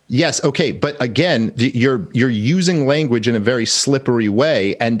violation. Yes. Okay. But again, you're using language in a very slippery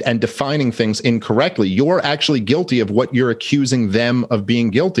way and defining things incorrectly. You're actually guilty of what you're accusing them of being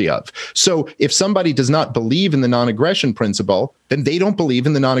guilty of. So if somebody does not believe in the non-aggression principle, then they don't believe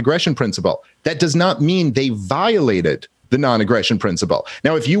in the non-aggression principle. That does not mean they violated the non-aggression principle.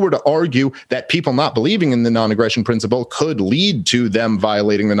 Now, if you were to argue that people not believing in the non-aggression principle could lead to them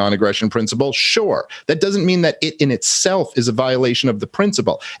violating the non-aggression principle, sure. That doesn't mean that it in itself is a violation of the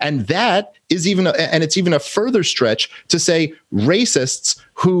principle. And that is it's even a further stretch to say racists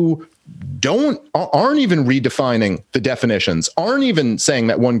who aren't even redefining the definitions, aren't even saying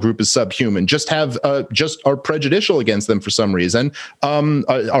that one group is subhuman, just are prejudicial against them for some reason,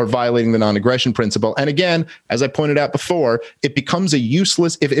 are violating the non-aggression principle. And again, as I pointed out before, it becomes a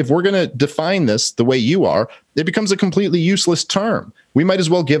useless, if we're going to define this the way you are, It becomes a completely useless term. We might as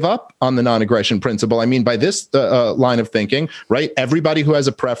well give up on the non-aggression principle. I mean, by this line of thinking, right? Everybody who has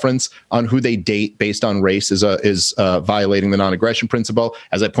a preference on who they date based on race is violating the non-aggression principle.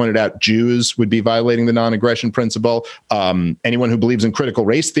 As I pointed out, Jews would be violating the non-aggression principle. Anyone who believes in critical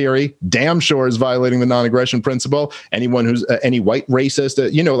race theory, damn sure is violating the non-aggression principle. Anyone who's any white racist,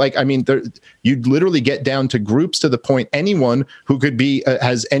 you'd literally get down to groups to the point anyone who could be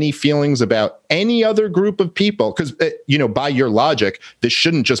has any feelings about any other group of people, because by your logic, this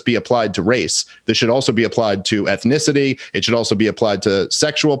shouldn't just be applied to race. This should also be applied to ethnicity. It should also be applied to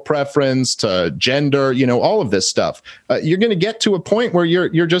sexual preference, to gender, all of this stuff. You're going to get to a point where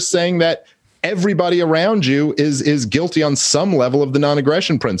you're just saying that everybody around you is guilty on some level of the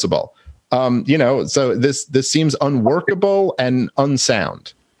non-aggression principle. So this seems unworkable and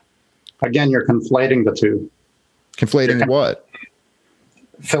unsound. Again, you're conflating the two. Conflating what?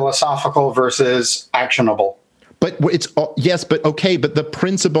 Philosophical versus actionable. But yes, but okay, but the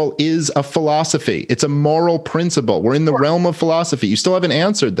principle is a philosophy. It's a moral principle. We're in the realm of philosophy. You still haven't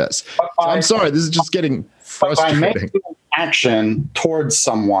answered this. I'm sorry, this is just getting frustrating. By making action towards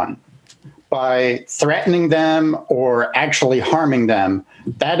someone, by threatening them or actually harming them,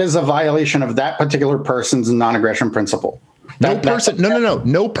 that is a violation of that particular person's non-aggression principle. No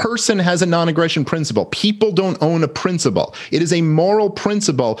person has a non-aggression principle. People don't own a principle. It is a moral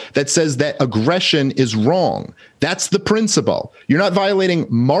principle that says that aggression is wrong. That's the principle. You're not violating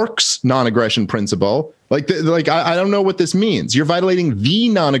Mark's non-aggression principle. I don't know what this means. You're violating the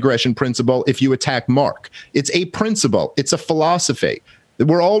non-aggression principle if you attack Mark. It's a principle. It's a philosophy.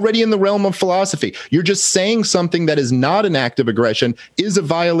 We're already in the realm of philosophy. You're just saying something that is not an act of aggression is a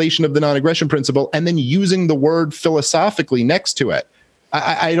violation of the non-aggression principle, and then using the word philosophically next to it.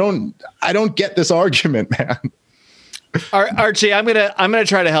 I don't get this argument, man. Archie, I'm gonna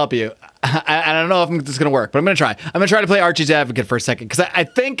try to help you. I don't know if this is gonna work, but I'm gonna try. I'm gonna try to play Archie's advocate for a second, because I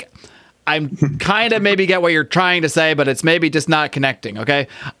think I'm kind of maybe get what you're trying to say, but it's maybe just not connecting. Okay,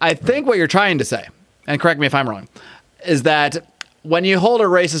 I think what you're trying to say, and correct me if I'm wrong, is that when you hold a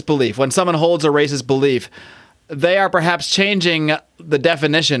racist belief, when someone holds a racist belief, they are perhaps changing the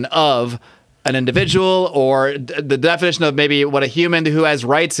definition of an individual or the definition of maybe what a human who has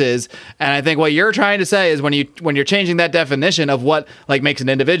rights is. And I think what you're trying to say is when you're changing that definition of what makes an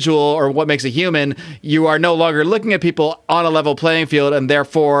individual or what makes a human, you are no longer looking at people on a level playing field, and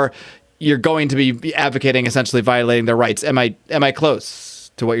therefore you're going to be advocating essentially violating their rights. Am I close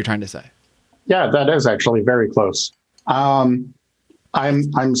to what you're trying to say? Yeah, that is actually very close.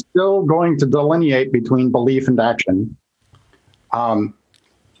 I'm still going to delineate between belief and action.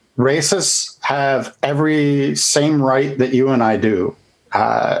 Racists have every same right that you and I do.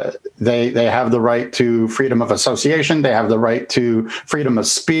 They have the right to freedom of association. They have the right to freedom of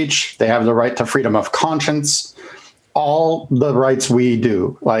speech. They have the right to freedom of conscience. All the rights we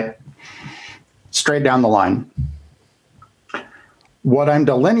do, straight down the line. What I'm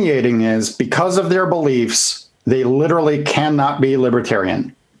delineating is because of their beliefs, they literally cannot be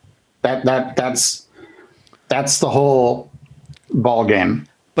libertarian. That's the whole ball game.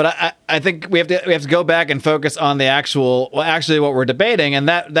 But I think we have to go back and focus on the actually what we're debating, and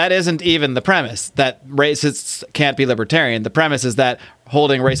that isn't even the premise that racists can't be libertarian. The premise is that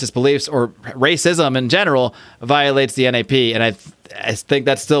holding racist beliefs or racism in general violates the NAP, and I think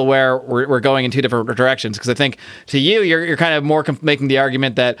that's still where we're going in two different directions. Because I think to you're kind of more making the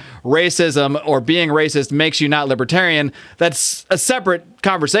argument that racism or being racist makes you not libertarian. That's a separate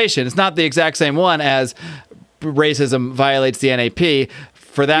conversation. It's not the exact same one as racism violates the NAP.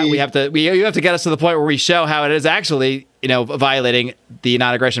 For that, you have to get us to the point where we show how it is actually, violating the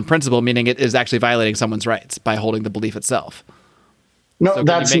non-aggression principle, meaning it is actually violating someone's rights by holding the belief itself. No, so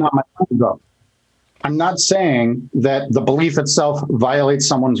that's not my point, though. I'm not saying that the belief itself violates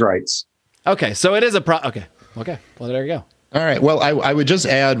someone's rights. Okay, so it is a Okay, well, there you go. All right. Well, I would just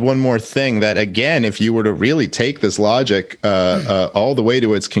add one more thing that, again, if you were to really take this logic all the way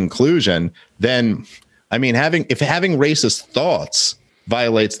to its conclusion, then, I mean, having racist thoughts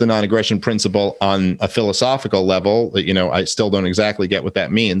violates the non-aggression principle on a philosophical level. I still don't exactly get what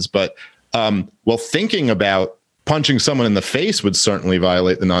that means, but thinking about punching someone in the face would certainly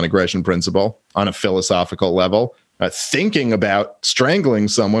violate the non-aggression principle on a philosophical level. Thinking about strangling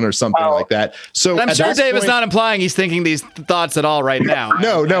someone or something like that. So I'm sure Dave is not implying he's thinking these thoughts at all right now.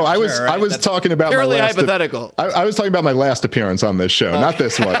 No, I was talking about purely hypothetical. I was talking about my last appearance on this show, not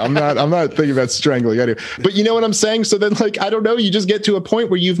this one. I'm not thinking about strangling anyway. But you know what I'm saying? So then, I don't know, you just get to a point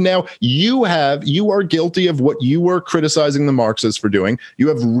where you are guilty of what you were criticizing the Marxists for doing. You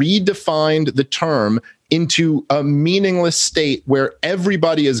have redefined the term into a meaningless state where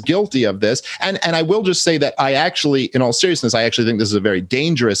everybody is guilty of this. And I will just say that I actually, in all seriousness, I actually think this is a very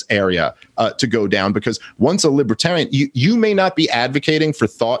dangerous area to go down, because once a libertarian, you may not be advocating for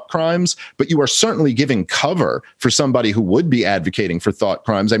thought crimes, but you are certainly giving cover for somebody who would be advocating for thought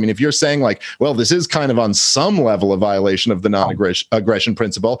crimes. I mean, if you're saying like, well, this is kind of on some level a violation of the non-aggression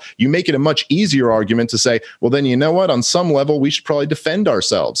principle, you make it a much easier argument to say, well, then you know what? On some level, we should probably defend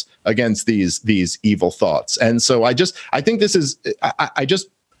ourselves against these evil thoughts. And so I think this is,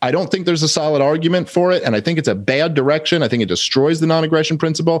 I don't think there's a solid argument for it. And I think it's a bad direction. I think it destroys the non-aggression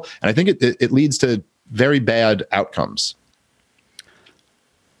principle. And I think it leads to very bad outcomes.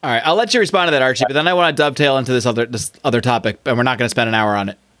 All right. I'll let you respond to that, Archie, but then I want to dovetail into this other topic, and we're not going to spend an hour on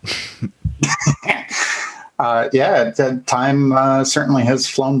it. Time certainly has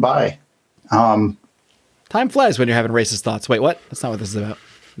flown by. Time flies when you're having racist thoughts. Wait, what? That's not what this is about.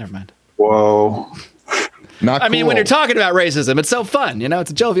 Never mind. Whoa. Not cool. I mean, when you're talking about racism, it's so fun. It's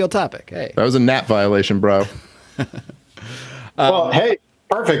a jovial topic. Hey. That was a NAP violation, bro. Well, hey,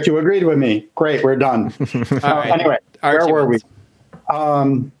 perfect. You agreed with me. Great. We're done. Right. Anyway, Archie, where were we?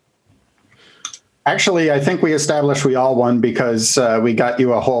 Actually, I think we established we all won because we got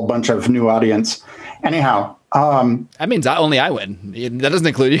you a whole bunch of new audience. Anyhow. That means only I win. That doesn't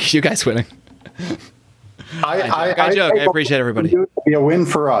include you guys winning. I joke. I appreciate everybody. It would be a win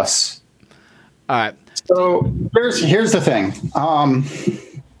for us. All right. So here's the thing.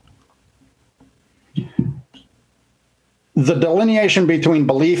 The delineation between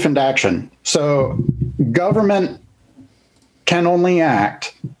belief and action. So government can only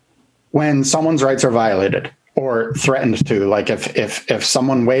act when someone's rights are violated or threatened to. Like if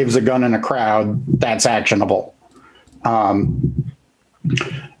someone waves a gun in a crowd, that's actionable. And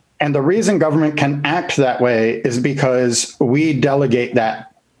the reason government can act that way is because we delegate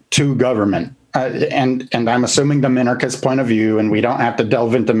that to government. And I'm assuming the minarchist point of view, and we don't have to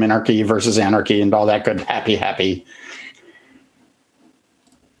delve into minarchy versus anarchy and all that good happy.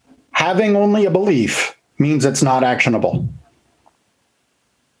 Having only a belief means it's not actionable.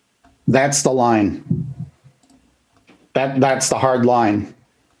 That's the line. That's the hard line.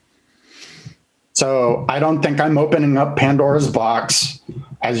 So I don't think I'm opening up Pandora's box,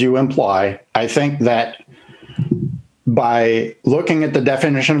 as you imply. I think that by looking at the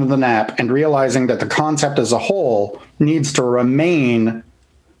definition of the NAP and realizing that the concept as a whole needs to remain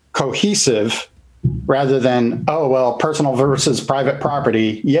cohesive rather than, oh, well, personal versus private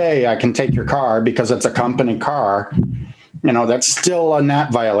property. Yay, I can take your car because it's a company car. That's still a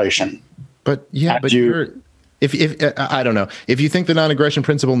NAP violation. But yeah, if I don't know, if you think the non-aggression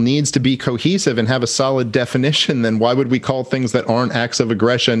principle needs to be cohesive and have a solid definition, then why would we call things that aren't acts of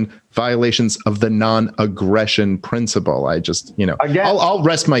aggression violations of the non-aggression principle? I just, again, I'll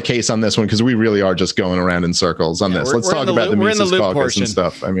rest my case on this one because we really are just going around in circles on this. Let's talk about the Mises Caucus and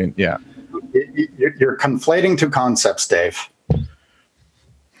stuff. I mean, yeah. You're conflating two concepts, Dave.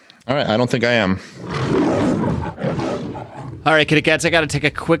 All right. I don't think I am. All right, kitty cats, I got to take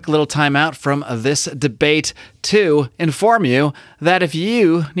a quick little time out from this debate to inform you that if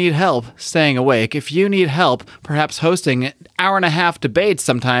you need help staying awake, if you need help perhaps hosting hour-and-a-half debates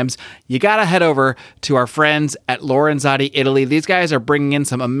sometimes, you got to head over to our friends at Lorenzotti Italy. These guys are bringing in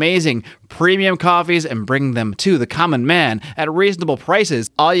some amazing premium coffees and bringing them to the common man at reasonable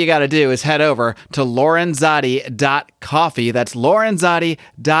prices. All you got to do is head over to lorenzotti.coffee. That's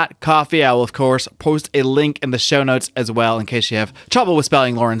lorenzotti.coffee. I will, of course, post a link in the show notes as well in case you have trouble with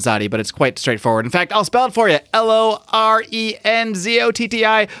spelling Lorenzotti, but it's quite straightforward. In fact, I'll spell it for you. Lorenzotti,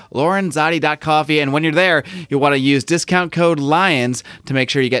 lorenzotti.coffee. And when you're there, you'll want to use discount code LIONS to make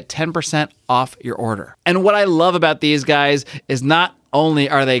sure you get 10% off your order. And what I love about these guys is not only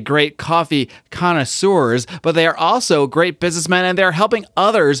are they great coffee connoisseurs, but they are also great businessmen, and they're helping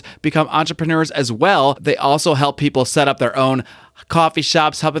others become entrepreneurs as well. They also help people set up their own coffee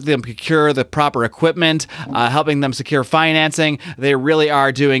shops, helping them procure the proper equipment, helping them secure financing. They really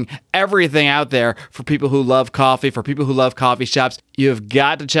are doing everything out there for people who love coffee, for people who love coffee shops. You've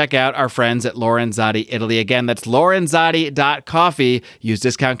got to check out our friends at Lorenzotti Italy. Again, that's lorenzotti.coffee. Use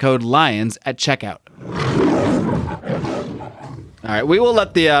discount code LIONS at checkout. All right, we'll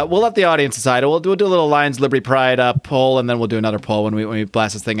let the audience decide. We'll do a little Lions Liberty Pride poll, and then we'll do another poll when we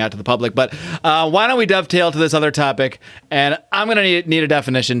blast this thing out to the public. But why don't we dovetail to this other topic? And I'm gonna need a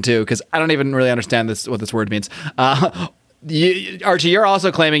definition too, because I don't even really understand what this word means. Archie, you're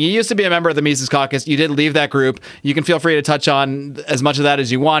also claiming you used to be a member of the Mises Caucus. You did leave that group. You can feel free to touch on as much of that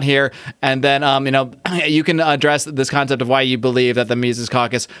as you want here, and then you can address this concept of why you believe that the Mises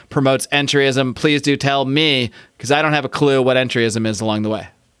Caucus promotes entryism. Please do tell me, because I don't have a clue what entryism is along the way.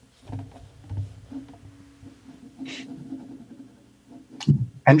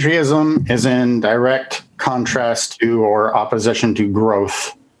 Entryism is in direct contrast to or opposition to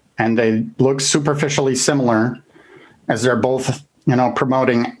growth, and they look superficially similar as they're both,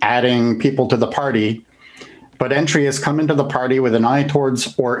 promoting adding people to the party. But entry has come into the party with an eye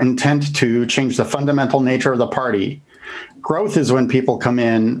towards or intent to change the fundamental nature of the party. Growth is when people come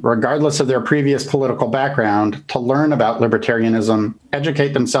in, regardless of their previous political background, to learn about libertarianism,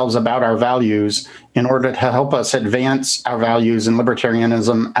 educate themselves about our values in order to help us advance our values in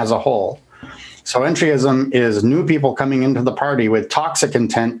libertarianism as a whole. So entryism is new people coming into the party with toxic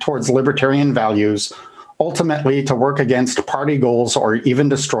intent towards libertarian values, ultimately to work against party goals or even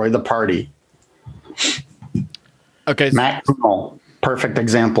destroy the party. Okay. Matt Kuhnel, perfect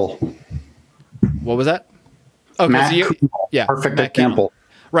example. What was that? Okay, Matt so Kuhnel, perfect Matt example.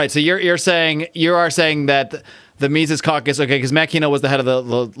 Kuhnel. Right. So you are saying that the Mises Caucus, okay, because Matt Kuhnel was the head of the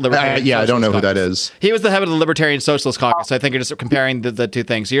Libertarian I don't know Socialist who that Caucus. is. He was the head of the Libertarian Socialist Caucus. So I think you're just comparing the two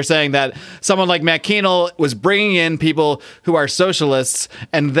things. So you're saying that someone like Matt Kuhnel was bringing in people who are socialists,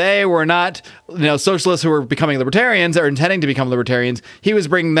 and they were not, socialists who were becoming libertarians or intending to become libertarians. He was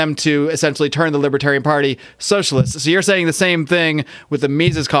bringing them to essentially turn the Libertarian Party socialist. So you're saying the same thing with the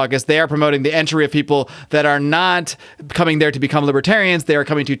Mises Caucus. They are promoting the entry of people that are not coming there to become libertarians. They are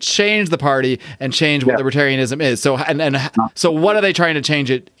coming to change the party and change what libertarianism is. So so what are they trying to change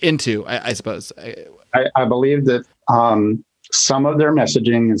it into, I suppose? I believe that some of their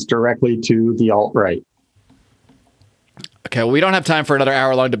messaging is directly to the alt-right. Okay, well, we don't have time for another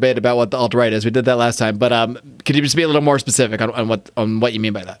hour-long debate about what the alt-right is. We did that last time, but could you just be a little more specific on what you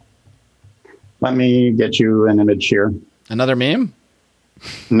mean by that? Let me get you an image here. Another meme?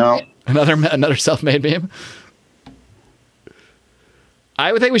 No. Another self-made meme?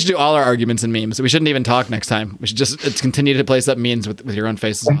 I would think we should do all our arguments in memes. We shouldn't even talk next time. We should just continue to place up memes with your own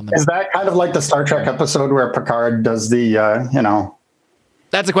faces on them. Is that kind of like the Star Trek episode where Picard does the,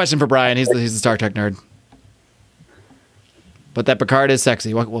 That's a question for Brian. He's the Star Trek nerd. But that Picard is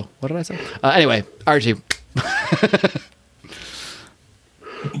sexy. What did I say? Anyway, Archie.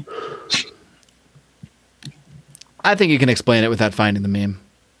 I think you can explain it without finding the meme.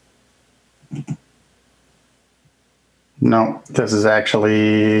 No, this is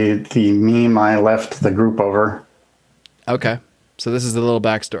actually the meme I left the group over. Okay. So this is the little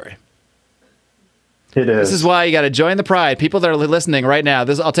backstory. It is. This is why you got to join the Pride. People that are listening right now,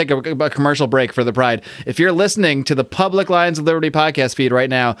 I'll take a commercial break for the Pride. If you're listening to the public Lions of Liberty podcast feed right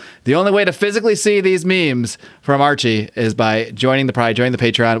now, the only way to physically see these memes from Archie is by joining the Pride, joining the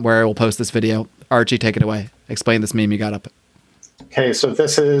Patreon, where we'll post this video. Archie, take it away. Explain this meme you got up. Okay, so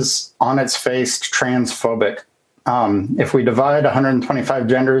this is on its face transphobic. If we divide 125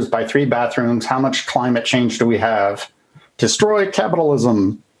 genders by 3 bathrooms, how much climate change do we have? Destroy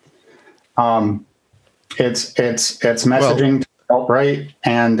capitalism. It's messaging to the alt-right,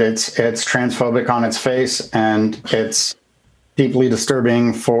 and it's transphobic on its face, and it's deeply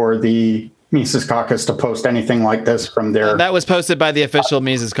disturbing for the Mises Caucus to post anything like this from their. That was posted by the official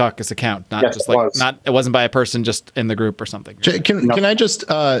Mises Caucus account, not Yes, just it was. it wasn't by a person just in the group or something. Can I just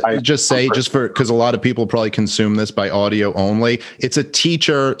say, because a lot of people probably consume this by audio only, it's a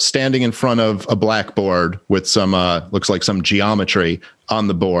teacher standing in front of a blackboard with some looks like some geometry on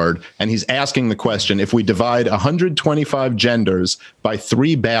the board, and he's asking the question: if we divide 125 genders by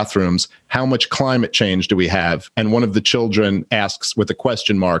 3 bathrooms, how much climate change do we have? And one of the children asks with a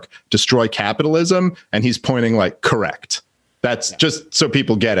question mark, destroy capitalism? And he's pointing like, correct. That's just so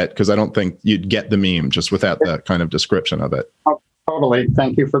people get it, because I don't think you'd get the meme just without that kind of description of it. Oh, totally.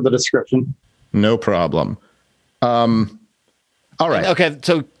 Thank you for the description. No problem. All right. Okay,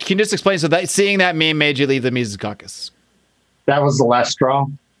 so can you just explain? So that seeing that meme made you leave the Mises Caucus? That was the last straw.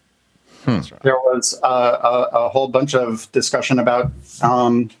 There was a whole bunch of discussion about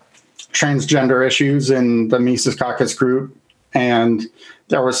transgender issues in the Mises Caucus group, and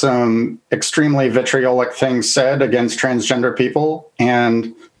there were some extremely vitriolic things said against transgender people,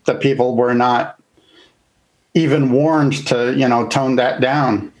 and the people were not even warned to, tone that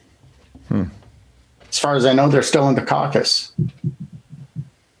down. As far as I know, they're still in the caucus.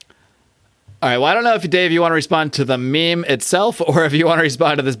 All right. Well, I don't know if, Dave, you want to respond to the meme itself or if you want to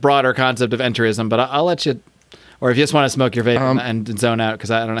respond to this broader concept of entryism, but I'll let you, or if you just want to smoke your vape and zone out,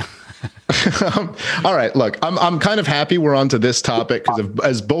 because I don't know. All right. Look, I'm kind of happy we're on to this topic, because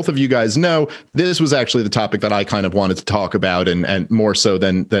as both of you guys know, this was actually the topic that I kind of wanted to talk about, and more so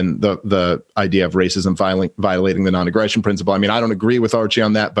than the idea of racism violating the non-aggression principle. I mean, I don't agree with Archie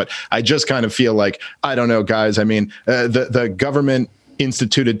on that, but I just kind of feel like, I don't know, guys. I mean, the government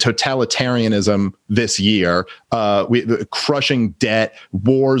instituted totalitarianism this year, crushing debt,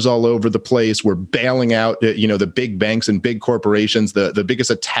 wars all over the place. We're bailing out, the big banks and big corporations, the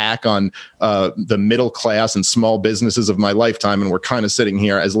biggest attack on the middle class and small businesses of my lifetime. And we're kind of sitting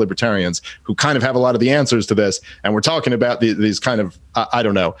here as libertarians who kind of have a lot of the answers to this. And we're talking about these kind of, I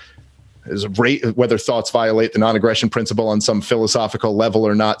don't know, whether thoughts violate the non-aggression principle on some philosophical level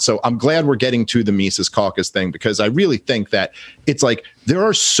or not. So I'm glad we're getting to the Mises Caucus thing, because I really think that it's like there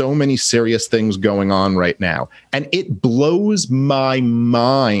are so many serious things going on right now. And it blows my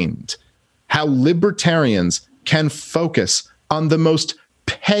mind how libertarians can focus on the most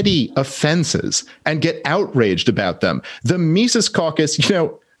petty offenses and get outraged about them. The Mises Caucus,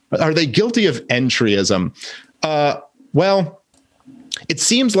 are they guilty of entryism? Well, it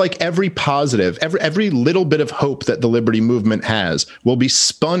seems like every positive, every little bit of hope that the liberty movement has will be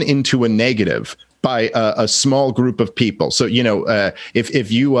spun into a negative by a small group of people. So,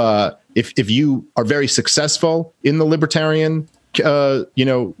 if you are very successful in the libertarian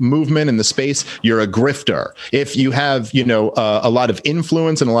movement in the space, you're a grifter. If you have, a lot of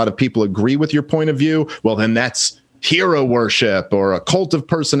influence and a lot of people agree with your point of view, well, then that's hero worship or a cult of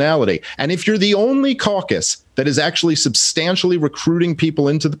personality. And if you're the only caucus that is actually substantially recruiting people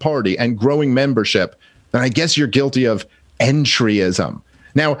into the party and growing membership, then I guess you're guilty of entryism.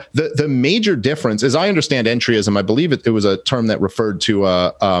 Now, the major difference, as I understand entryism, I believe it was a term that referred to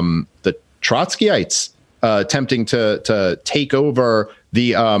the Trotskyites attempting to take over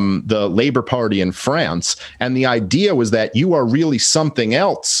the Labor Party in France. And the idea was that you are really something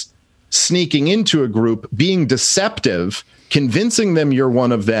else, sneaking into a group, being deceptive, convincing them you're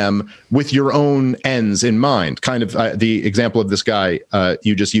one of them with your own ends in mind. Kind of the example of this guy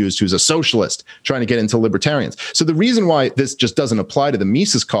you just used, who's a socialist trying to get into libertarians. So the reason why this just doesn't apply to the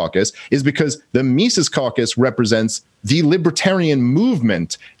Mises Caucus is because the Mises Caucus represents the libertarian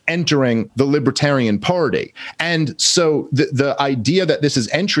movement entering the Libertarian Party. And so the idea that this is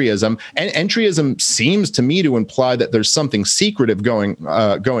entryism, and entryism seems to me to imply that there's something secretive going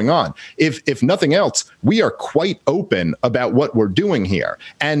on. If nothing else, we are quite open about what we're doing here.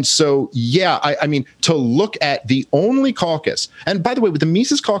 And so, yeah, I mean, to look at the only caucus, and by the way, what the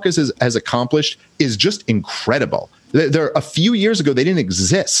Mises Caucus has accomplished is just incredible. There, a few years ago, they didn't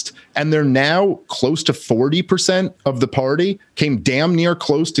exist, and they're now close to 40% of the party, came damn near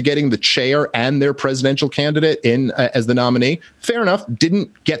close to getting the chair and their presidential candidate in as the nominee. Fair enough,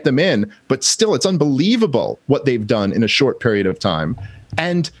 didn't get them in, but still, it's unbelievable what they've done in a short period of time.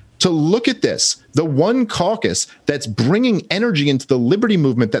 And to look at this, the one caucus that's bringing energy into the liberty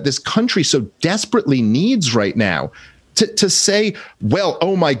movement that this country so desperately needs right now, to say, well,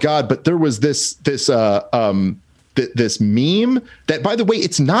 oh my God, but there was this meme that, by the way,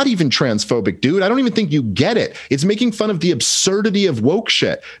 it's not even transphobic, dude. I don't even think you get it. It's making fun of the absurdity of woke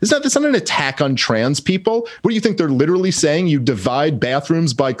shit. That's not an attack on trans people. What do you think? They're literally saying you divide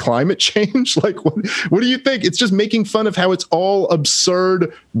bathrooms by climate change? Like, what do you think? It's just making fun of how it's all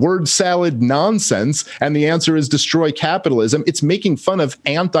absurd word salad nonsense. And the answer is destroy capitalism. It's making fun of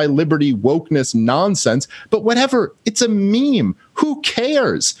anti-liberty wokeness nonsense. But whatever, it's a meme. Who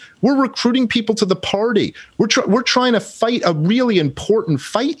cares? We're recruiting people to the party. We're trying to fight a really important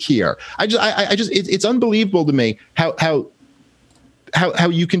fight here. It's unbelievable to me how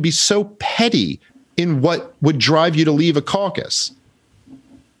you can be so petty in what would drive you to leave a caucus.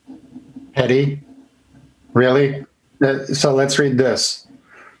 Petty? Really? So let's read this.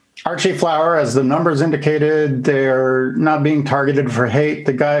 Archie Flower, as the numbers indicated, they're not being targeted for hate.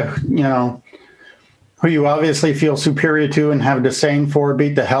 The guy, who you obviously feel superior to and have disdain for,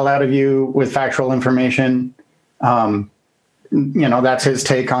 beat the hell out of you with factual information. That's his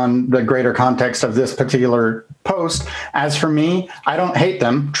take on the greater context of this particular post. As for me, I don't hate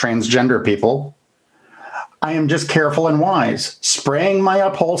them, transgender people. I am just careful and wise. Spraying my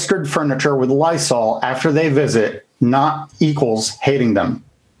upholstered furniture with Lysol after they visit not equals hating them.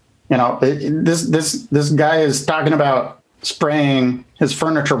 This guy is talking about spraying his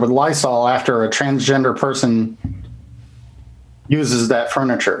furniture with Lysol after a transgender person uses that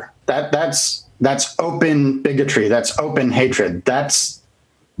furniture. That's open bigotry. That's open hatred. There's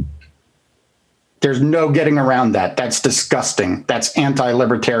no getting around that. That's disgusting. That's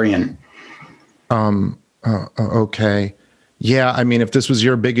anti-libertarian. Okay. Yeah, I mean, if this was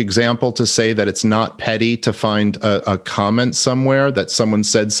your big example to say that it's not petty to find a comment somewhere that someone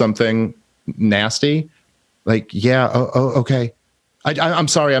said something nasty, like, yeah, okay. I'm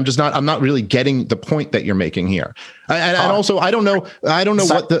sorry. I'm not really getting the point that you're making here. And also, I don't know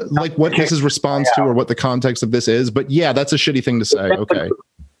what this is response to or what the context of this is, but yeah, that's a shitty thing to say. Okay.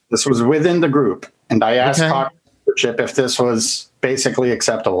 This was within the group. And I asked Talk Leadership if this was basically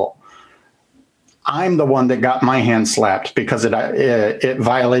acceptable. I'm the one that got my hand slapped because it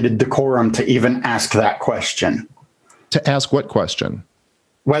violated decorum to even ask that question. To ask what question?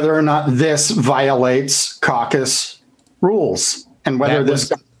 Whether or not this violates caucus rules and whether this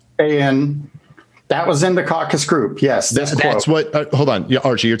can stay in. That was in the caucus group. Yes. That's what, hold on. Yeah,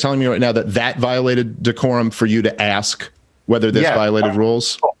 Archie, you're telling me right now that violated decorum for you to ask whether this violated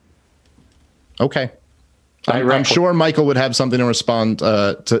rules? Okay. I'm sure Michael would have something to respond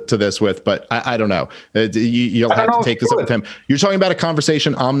to this with, but I don't know. You'll have to take this up with him. You're talking about a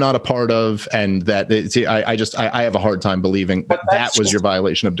conversation I'm not a part of, and that I have a hard time believing that was your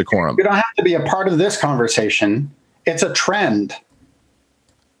violation of decorum. You don't have to be a part of this conversation. It's a trend.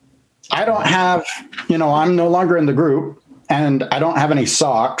 I don't have, I'm no longer in the group, and I don't have any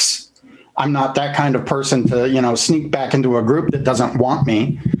socks. I'm not that kind of person to, sneak back into a group that doesn't want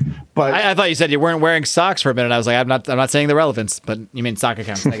me. But I thought you said you weren't wearing socks for a minute. I was like, I'm not saying the relevance, but you mean sock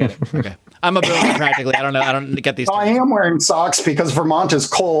accounts. I get it. Okay. I'm a builder practically. I don't get these. I am wearing socks because Vermont is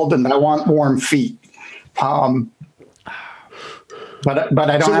cold and I want warm feet. But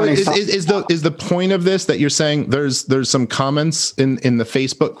I don't have any socks. Is the point of this that you're saying there's some comments in the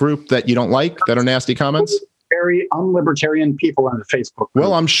Facebook group that you don't like, that are nasty comments? Very unlibertarian people in the Facebook group.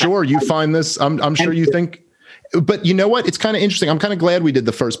 Well, I'm sure you find this. I'm sure you think. But you know what? It's kind of interesting. I'm kind of glad we did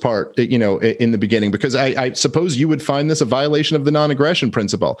the first part, in the beginning, because I suppose you would find this a violation of the non-aggression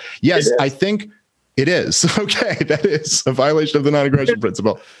principle. Yes, I think it is. Okay, that is a violation of the non-aggression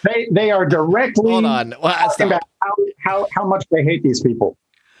principle. They are directly Hold on. talking about how much they hate these people.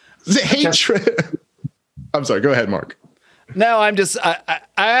 The hatred. I'm sorry. Go ahead, Mark. No, I'm just I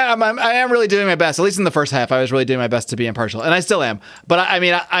am really doing my best. At least in the first half, I was really doing my best to be impartial, and I still am. But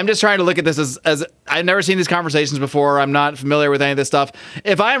I'm just trying to look at this as I've never seen these conversations before. I'm not familiar with any of this stuff.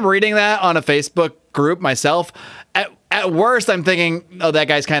 If I'm reading that on a Facebook group myself, at worst, I'm thinking, oh, that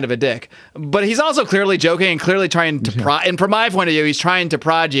guy's kind of a dick. But he's also clearly joking and clearly trying to prod. And from my point of view, he's trying to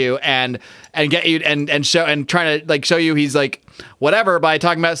prod you and get you and show and trying to show you he's whatever by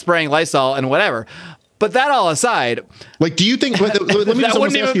talking about spraying Lysol and whatever. But that all aside, do you think? Let me just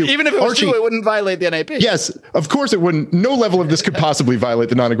ask you, even if it was Archie, true, it wouldn't violate the NAP. Yes, of course it wouldn't. No level of this could possibly violate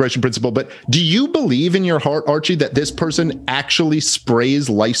the non-aggression principle. But do you believe in your heart, Archie, that this person actually sprays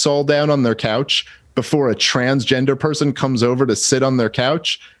Lysol down on their couch before a transgender person comes over to sit on their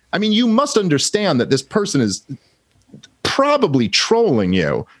couch? I mean, you must understand that this person is probably trolling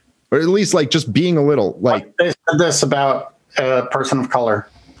you, or at least just being a little They said this about a person of color.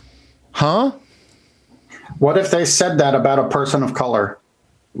 Huh? What if they said that about a person of color?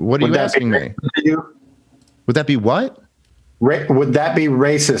 What are you asking me? Would that be what? Would that be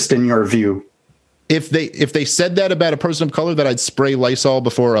racist in your view? If they said that about a person of color, that I'd spray Lysol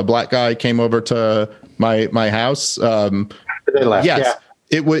before a black guy came over to my house. They left. Yes, Yeah.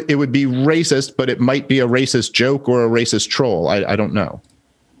 it would be racist, but it might be a racist joke or a racist troll. I don't know.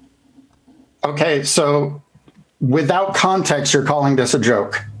 Okay, so without context, you're calling this a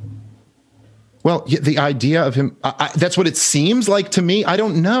joke. Well, the idea of him, that's what it seems like to me. I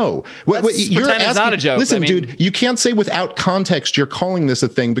don't know. You're asking, it's not a joke. Listen, dude, you can't say without context you're calling this a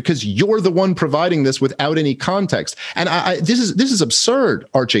thing, because you're the one providing this without any context. And this is absurd,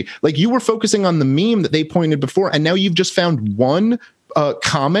 Archie. You were focusing on the meme that they pointed before, and now you've just found one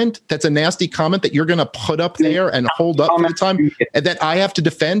comment that's a nasty comment that you're going to put up there and hold up for the time and that I have to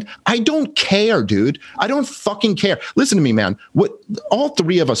defend. I don't care, dude. I don't fucking care. Listen to me, man. What all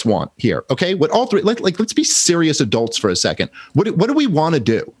three of us want here, okay? What all three, let's be serious adults for a second. What do we want to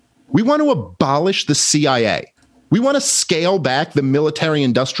do? We want to abolish the CIA. We want to scale back the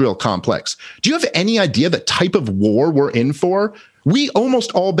military-industrial complex. Do you have any idea the type of war we're in for? We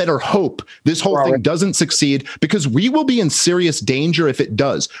almost all better hope this whole thing doesn't succeed, because we will be in serious danger if it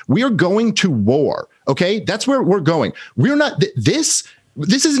does. We are going to war, okay? That's where we're going. We're not, this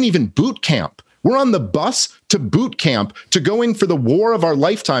isn't even boot camp. We're on the bus to boot camp to going for the war of our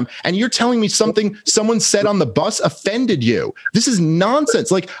lifetime. And you're telling me something someone said on the bus offended you. This is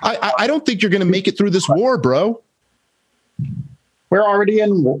nonsense. I don't think you're going to make it through this war, bro. We're already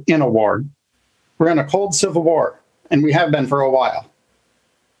in a war. We're in a cold civil war. And we have been for a while.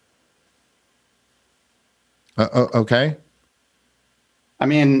 Okay. I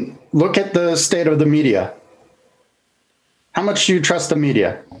mean, look at the state of the media. How much do you trust the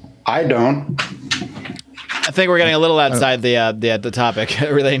media? I don't. I think we're getting a little outside the topic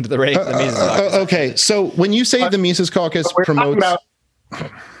relating to the race. Okay, so when you say the Mises Caucus promotes...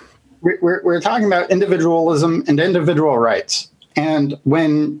 We're talking about individualism and individual rights. And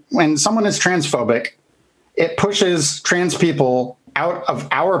when someone is transphobic, it pushes trans people out of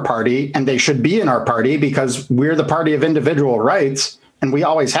our party, and they should be in our party because we're the party of individual rights, and we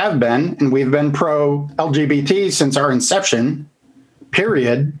always have been, and we've been pro LGBT since our inception,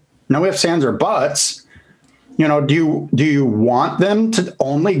 period. No ifs, ands, or buts. You know, do you want them to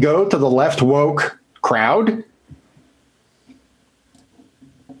only go to the left woke crowd?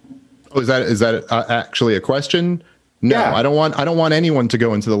 Oh, is that actually a question? No, yeah. I don't want anyone to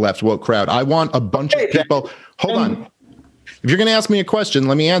go into the left woke crowd. I want a bunch of people. Hold on. If you're going to ask me a question,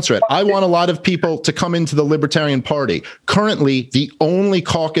 let me answer it. I want a lot of people to come into the Libertarian Party. Currently, the only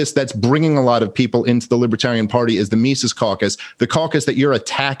caucus that's bringing a lot of people into the Libertarian Party is the Mises Caucus, the caucus that you're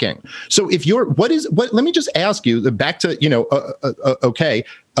attacking. So if you're, let me just ask you, back to, okay,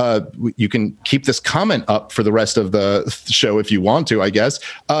 you can keep this comment up for the rest of the show if you want to, I guess.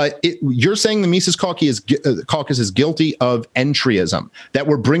 You're saying the Mises Caucus is guilty of entryism, that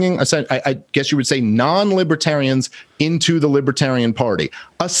we're bringing, I guess you would say, non-libertarians into the Libertarian Party.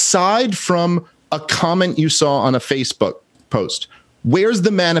 Aside from a comment you saw on a Facebook post, where's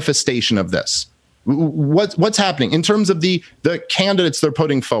the manifestation of this? What's happening in terms of the candidates they're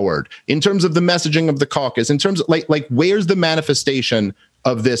putting forward, in terms of the messaging of the caucus, in terms of like where's the manifestation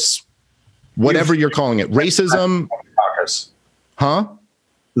of this, whatever you're calling it, racism? Huh?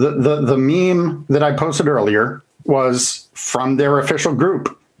 The meme that I posted earlier was from their official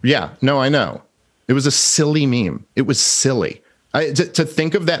group. Yeah, no, I know. It was a silly meme. It was silly. To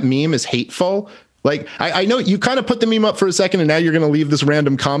think of that meme as hateful. Like, I know you kind of put the meme up for a second and now you're going to leave this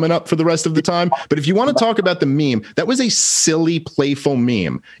random comment up for the rest of the time. But if you want to talk about the meme, that was a silly, playful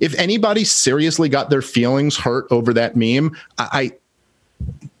meme. If anybody seriously got their feelings hurt over that meme, I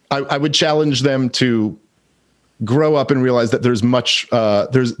would challenge them to grow up and realize that there's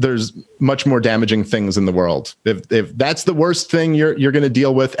much more damaging things in the world. If that's the worst thing you're going to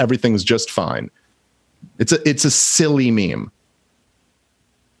deal with, everything's just fine. It's a silly meme.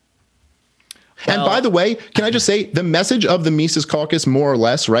 Well, and by the way, can I just say the message of the Mises Caucus, more or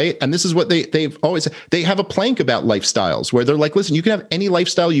less, right? And this is what they've always, they have a plank about lifestyles where they're like, listen, you can have any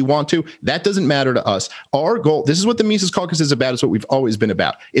lifestyle you want to. That doesn't matter to us. Our goal, this is what the Mises Caucus is about. It's what we've always been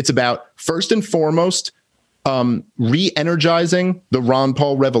about. It's about, first and foremost, re-energizing the Ron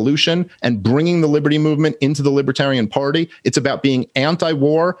Paul revolution and bringing the liberty movement into the Libertarian Party. It's about being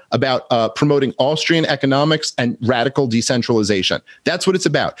anti-war, about promoting Austrian economics and radical decentralization. That's what it's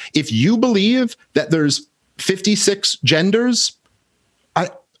about. If you believe that there's 56 genders,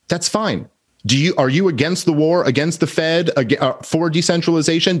 that's fine. Are you against the war, against the Fed, for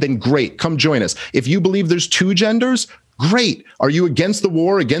decentralization? Then great, come join us. If you believe there's 2 genders, great. Are you against the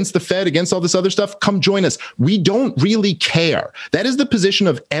war, against the Fed, against all this other stuff? Come join us. We don't really care. That is the position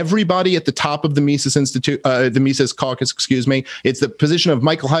of everybody at the top of the Mises the Mises Caucus, excuse me. It's the position of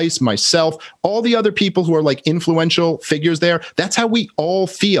Michael Heiss, myself, all the other people who are like influential figures there. That's how we all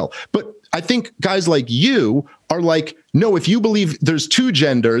feel. But I think guys like you are like, no, if you believe there's 2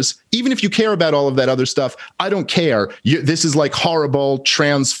 genders, even if you care about all of that other stuff, I don't care. This is like horrible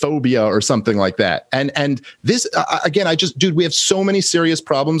transphobia or something like that. And this, again, dude, we have so many serious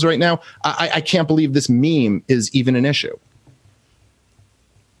problems right now. I can't believe this meme is even an issue.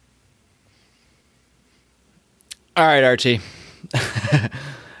 All right, Archie.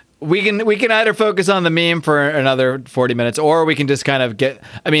 We can either focus on the meme for another 40 minutes, or we can just kind of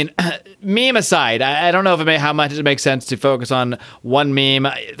meme aside, I don't know how much it makes sense to focus on one meme.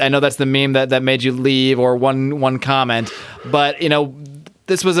 I know that's the meme that made you leave, or one comment, but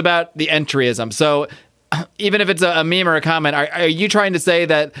this was about the entryism. So even if it's a meme or a comment, are you trying to say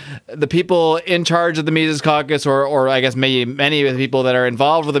that the people in charge of the Mises Caucus, or I guess maybe many of the people that are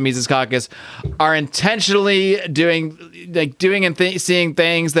involved with the Mises Caucus, are intentionally doing and seeing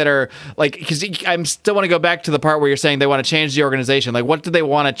things that are like, because I still want to go back to the part where you're saying they want to change the organization. Like, what do they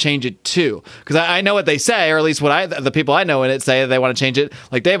want to change it to? Because I know what they say, or at least the people I know in it say they want to change it,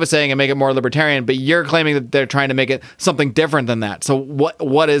 like Dave was saying, and make it more libertarian. But you're claiming that they're trying to make it something different than that. So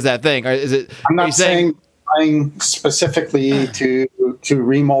what is that thing? Or is it? I'm not saying specifically to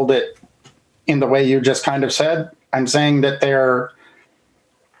remold it in the way you just kind of said. I'm saying that they're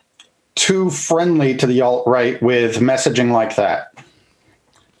too friendly to the alt-right with messaging like that.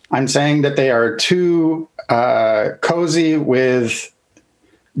 I'm saying that they are too cozy with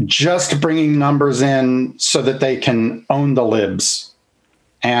just bringing numbers in so that they can own the libs.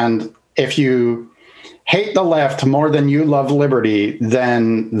 And if you hate the left more than you love liberty,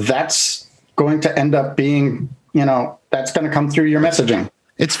 then that's going to end up being, that's going to come through your messaging.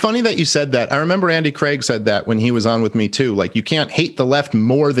 It's funny that you said that. I remember Andy Craig said that when he was on with me too. Like, you can't hate the left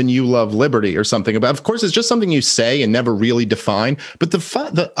more than you love liberty or something. But of course, it's just something you say and never really define. But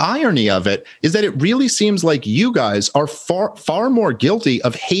the irony of it is that it really seems like you guys are far more guilty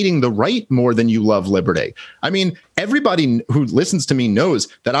of hating the right more than you love liberty. I mean, everybody who listens to me knows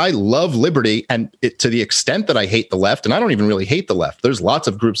that I love liberty, and to the extent that I hate the left, and I don't even really hate the left. There's lots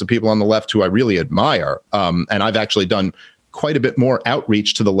of groups of people on the left who I really admire. And I've actually done quite a bit more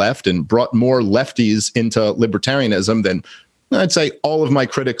outreach to the left and brought more lefties into libertarianism than I'd say all of my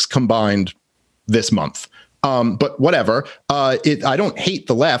critics combined this month. But whatever, I don't hate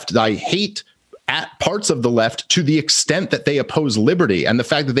the left. I hate at parts of the left to the extent that they oppose liberty. And the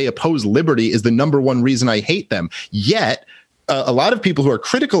fact that they oppose liberty is the number one reason I hate them. Yet, a lot of people who are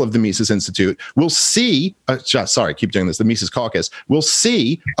critical of the Mises Institute will see, keep doing this, the Mises Caucus, will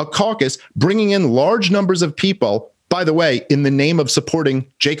see a caucus bringing in large numbers of people, by the way, in the name of supporting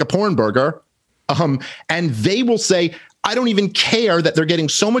Jacob Hornberger, and they will say, I don't even care that they're getting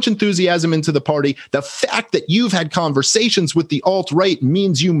so much enthusiasm into the party. The fact that you've had conversations with the alt-right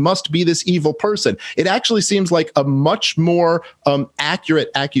means you must be this evil person. It actually seems like a much more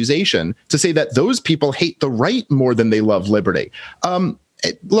accurate accusation to say that those people hate the right more than they love liberty.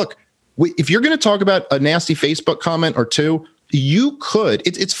 Look, if you're going to talk about a nasty Facebook comment or two, you could.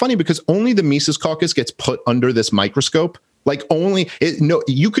 It's funny because only the Mises Caucus gets put under this microscope. Like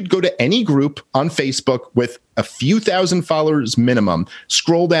you could go to any group on Facebook with a few thousand followers minimum,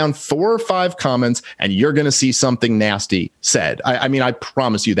 scroll down 4 or 5 comments, and you're going to see something nasty said. I mean, I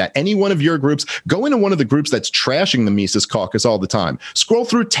promise you that. Any one of your groups, go into one of the groups that's trashing the Mises Caucus all the time. Scroll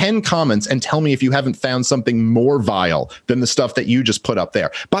through 10 comments and tell me if you haven't found something more vile than the stuff that you just put up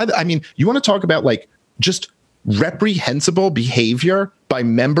there. You want to talk about like just reprehensible behavior by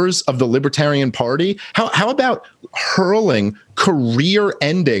members of the Libertarian Party? How about hurling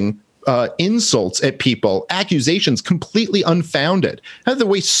career-ending insults at people, accusations completely unfounded? How the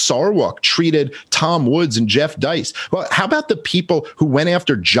way Sarwalk treated Tom Woods and Jeff Dice? Well, how about the people who went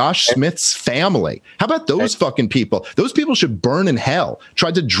after Josh Smith's family? How about those fucking people? Those people should burn in hell.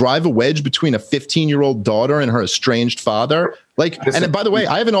 Tried to drive a wedge between a 15-year-old daughter and her estranged father. And by the way,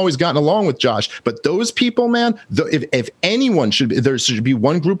 I haven't always gotten along with Josh, but those people, man, if anyone there should be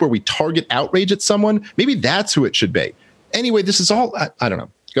one group where we target outrage at someone, maybe that's who it should be. Anyway, this is all, I don't know.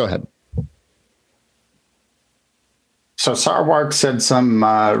 Go ahead. So Sarwark said some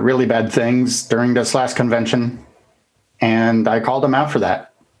really bad things during this last convention, and I called him out for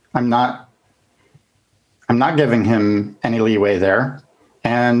that. I'm not giving him any leeway there.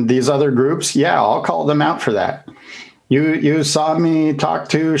 And these other groups, I'll call them out for that. You saw me talk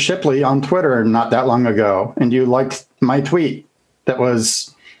to Shipley on Twitter not that long ago, and you liked my tweet that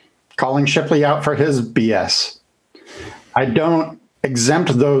was calling Shipley out for his BS. I don't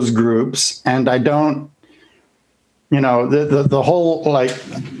exempt those groups, and I don't, the whole like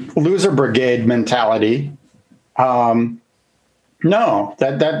loser brigade mentality. No,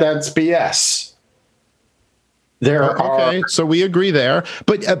 that's BS. So we agree there,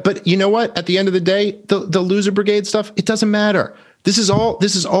 but you know what? At the end of the day, the loser brigade stuff, it doesn't matter. This is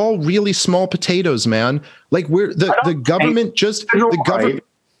all really small potatoes, man. Like the government just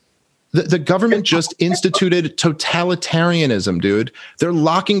instituted totalitarianism, dude. They're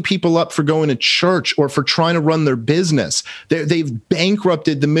locking people up for going to church or for trying to run their business. They've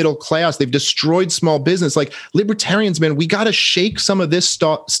bankrupted the middle class. They've destroyed small business. Like libertarians, man, we got to shake some of this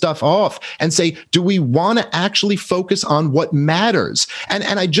stuff off and say, do we want to actually focus on what matters? And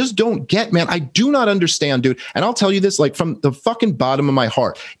I just don't get, man. I do not understand, dude. And I'll tell you this, like from the fucking bottom of my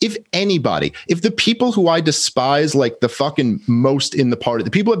heart, if the people who I despise, like the fucking most in the party,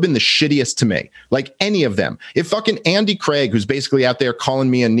 the people who have been the shittiest to me, like any of them, if fucking Andy Craig, who's basically out there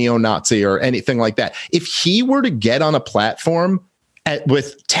calling me a neo-Nazi or anything like that, if he were to get on a platform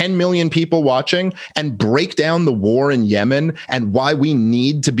with 10 million people watching and break down the war in Yemen and why we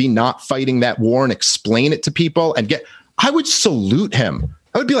need to be not fighting that war and explain it to people I would salute him.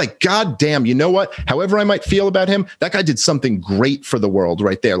 I would be like, God damn, you know what? However I might feel about him, that guy did something great for the world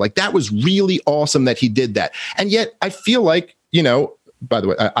right there. Like that was really awesome that he did that. And yet I feel like, by the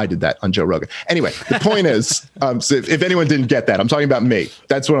way, I did that on Joe Rogan. Anyway, the point is, so if anyone didn't get that, I'm talking about me.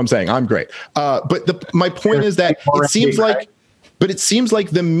 That's what I'm saying. I'm great. But my point is that it seems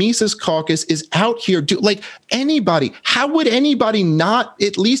like the Mises Caucus is out here. Like anybody, how would anybody not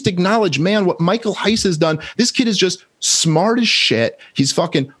at least acknowledge, man, what Michael Heiss has done? This kid is just smart as shit. He's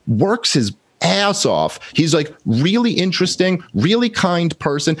fucking works his ass off. He's like really interesting, really kind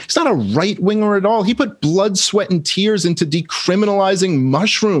person. He's not a right winger at all. He put blood, sweat, and tears into decriminalizing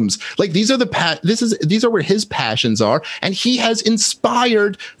mushrooms. Like these are these are where his passions are, and he has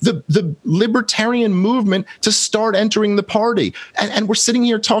inspired the libertarian movement to start entering the party. And we're sitting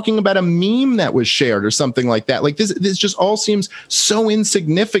here talking about a meme that was shared or something like that. Like this just all seems so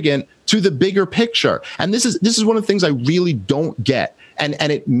insignificant to the bigger picture. And this is one of the things I really don't get. And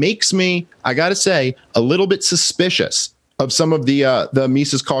it makes me, I got to say, a little bit suspicious of some of the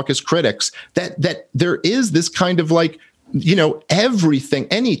Mises Caucus critics that there is this kind of like, everything,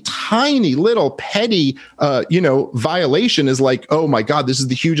 any tiny little petty, violation is like, oh my God, this is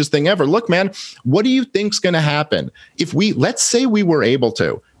the hugest thing ever. Look, man, what do you think's going to happen if let's say we were able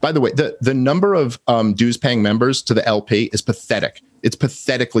to, by the way, the number of dues paying members to the LP is pathetic. It's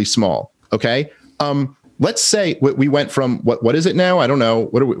pathetically small. Okay. Let's say we went from what is it now? I don't know.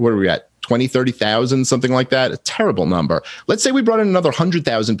 What are we at? 20, 30,000, something like that. A terrible number. Let's say we brought in another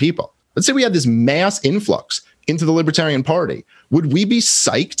 100,000 people. Let's say we had this mass influx into the Libertarian Party. Would we be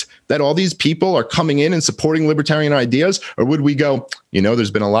psyched that all these people are coming in and supporting libertarian ideas? Or would we go, there's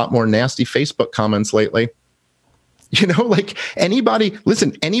been a lot more nasty Facebook comments lately? Like anybody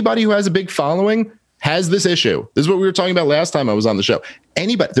who has a big following has this issue. This is what we were talking about last time I was on the show.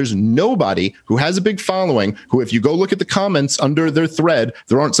 There's nobody who has a big following who, if you go look at the comments under their thread,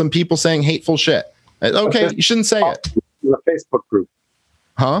 there aren't some people saying hateful shit. Okay, you shouldn't say it. The Facebook group.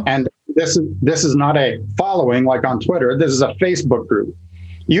 Huh? And this is not a following like on Twitter. This is a Facebook group.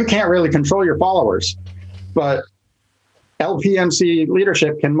 You can't really control your followers, but LPMC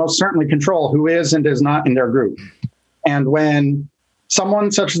leadership can most certainly control who is and is not in their group. And when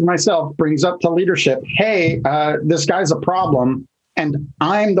someone such as myself brings up to leadership, hey, this guy's a problem, and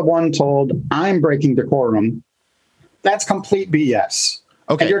I'm the one told I'm breaking decorum, that's complete BS.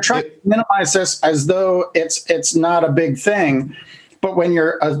 Okay. And you're trying to minimize this as though it's not a big thing. But when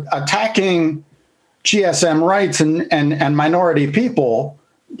you're attacking GSM rights and minority people,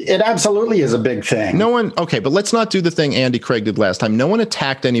 it absolutely is a big thing. But let's not do the thing Andy Craig did last time. No one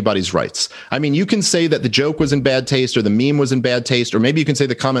attacked anybody's rights. I mean, you can say that the joke was in bad taste or the meme was in bad taste, or maybe you can say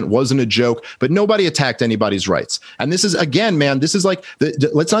the comment wasn't a joke, but nobody attacked anybody's rights. And this is, again, man, this is like,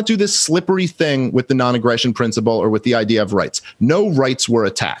 let's not do this slippery thing with the non-aggression principle or with the idea of rights. No rights were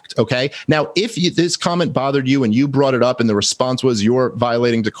attacked, okay? Now, if this comment bothered you and you brought it up and the response was you're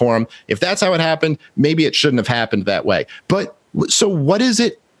violating decorum, if that's how it happened, maybe it shouldn't have happened that way. But so what is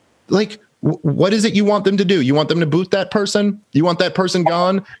it? Like, what is it you want them to do? You want them to boot that person? You want that person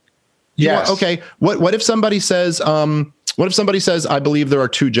gone? Yes. Okay. What if somebody says, I believe there are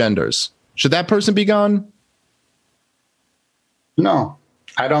two genders? Should that person be gone? No,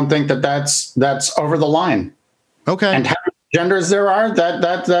 I don't think that's over the line. Okay. And how many genders there are,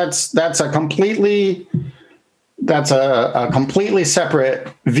 that's a completely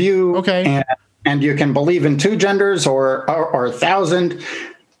separate view. Okay. And you can believe in two genders or 1,000.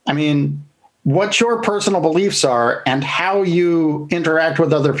 I mean, what your personal beliefs are and how you interact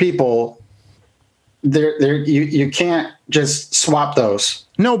with other people, you can't just swap those.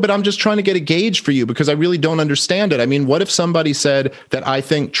 No, but I'm just trying to get a gauge for you because I really don't understand it. I mean, what if somebody said that I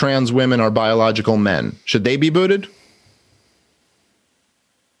think trans women are biological men? Should they be booted?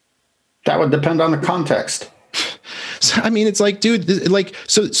 That would depend on the context. So, I mean, it's like, dude, like,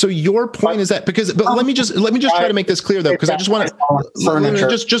 so your point is that but let me just try to make this clear though, because I just want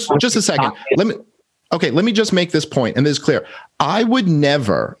to just a second. Let me just make this point, and this is clear. I would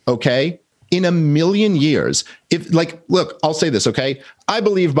never, in a million years, look, I'll say this, okay? I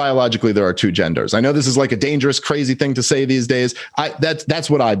believe biologically there are two genders. I know this is like a dangerous, crazy thing to say these days. That's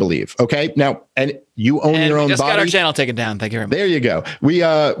what I believe, okay? Now, and you own your own body. Just got our channel taken down. Thank you very much. There you go.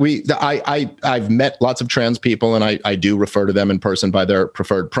 I've met lots of trans people, and I do refer to them in person by their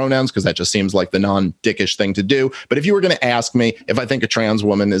preferred pronouns because that just seems like the non-dickish thing to do. But if you were going to ask me if I think a trans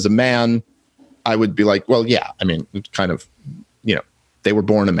woman is a man, I would be like, well, yeah. I mean, it's kind of, they were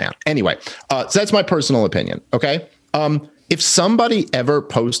born a man. Anyway, so that's my personal opinion, okay? If somebody ever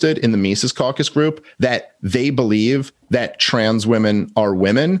posted in the Mises Caucus group that they believe that trans women are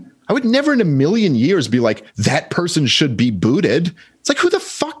women, I would never in a million years be like, that person should be booted. It's like, who the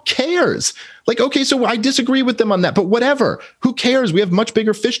fuck cares? Like, okay, so I disagree with them on that, but whatever. Who cares? We have much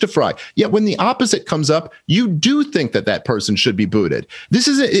bigger fish to fry. Yet when the opposite comes up, you do think that person should be booted. This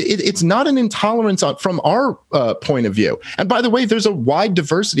is it's not an intolerance from our point of view. And by the way, there's a wide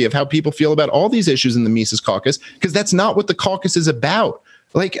diversity of how people feel about all these issues in the Mises Caucus, because that's not what the caucus is about.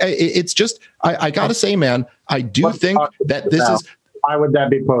 Like, it's just, I got to say, man, I do think that this is. Why would that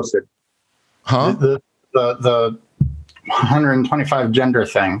be posted? Huh? The 125 gender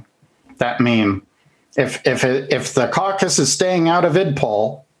thing. that meme. If the caucus is staying out of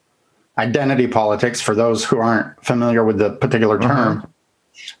idpol, identity politics, for those who aren't familiar with the particular term,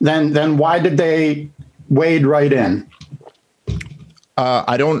 then why did they wade right in?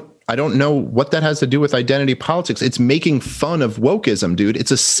 I don't know what that has to do with identity politics. It's making fun of wokeism, dude.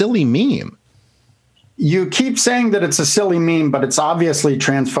 It's a silly meme. You keep saying that it's a silly meme, but it's obviously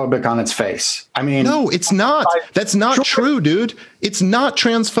transphobic on its face. I mean, no, it's not. That's not true, dude. It's not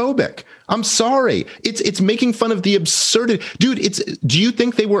transphobic. I'm sorry. It's making fun of the absurdity. Dude, do you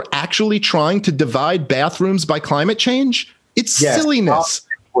think they were actually trying to divide bathrooms by climate change? It's silliness.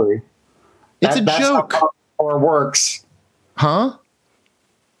 Obviously. It's a joke. How or works. Huh?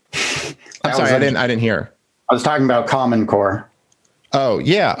 I'm sorry, I didn't hear. I was talking about Common Core. Oh,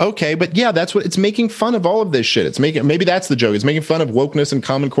 yeah. Okay. But yeah, that's what it's making fun of all of this shit. Maybe that's the joke. It's making fun of wokeness and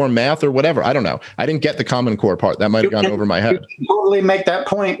Common Core math or whatever. I don't know. I didn't get the Common Core part. That might have gone over my head. You can totally make that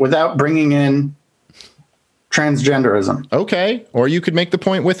point without bringing in transgenderism. Okay. Or you could make the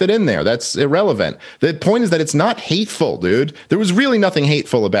point with it in there. That's irrelevant. The point is that it's not hateful, dude. There was really nothing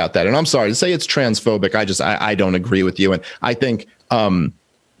hateful about that. And I'm sorry to say it's transphobic. I don't agree with you. And I think,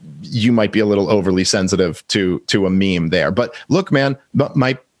 you might be a little overly sensitive to a meme there, but look, man,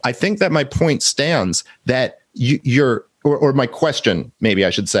 I think that my point stands that or my question, maybe I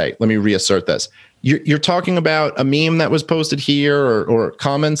should say, let me reassert this. You're talking about a meme that was posted here or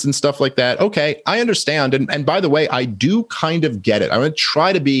comments and stuff like that. Okay. I understand. And by the way, I do kind of get it. I'm going to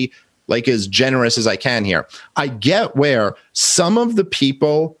try to be like as generous as I can here. I get where some of the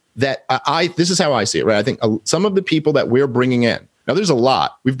people that this is how I see it, right? I think some of the people that we're bringing in, now, there's a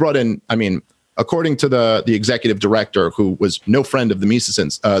lot. We've brought in, I mean, according to the executive director, who was no friend of the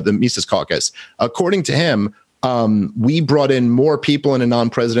Mises Caucus, according to him, we brought in more people in a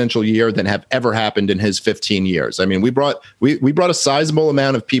non-presidential year than have ever happened in his 15 years. I mean, we brought a sizable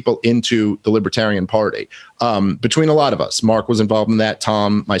amount of people into the Libertarian Party, between a lot of us. Mark was involved in that,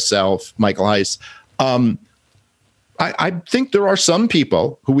 Tom, myself, Michael Heiss. I think there are some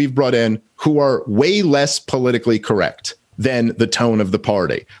people who we've brought in who are way less politically correct than the tone of the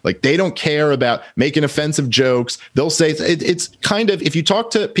party. Like, they don't care about making offensive jokes. They'll say it's kind of, if you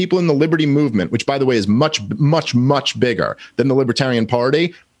talk to people in the liberty movement, which by the way is much, much, much bigger than the Libertarian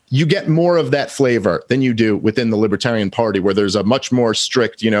Party, you get more of that flavor than you do within the Libertarian Party, where there's a much more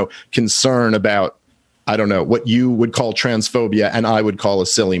strict, concern about, I don't know, what you would call transphobia and I would call a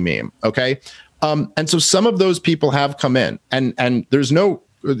silly meme. Okay. And so some of those people have come in and there's no,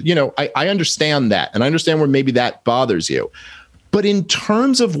 I understand that, and I understand where maybe that bothers you. But in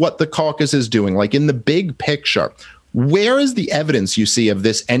terms of what the caucus is doing, like in the big picture, where is the evidence you see of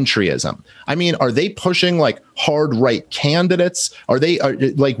this entryism? I mean, are they pushing like hard right candidates? Are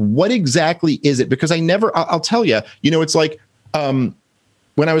like, what exactly is it? Because I'll tell you, it's like, when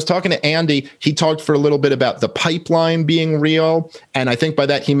I was talking to Andy, he talked for a little bit about the pipeline being real. And I think by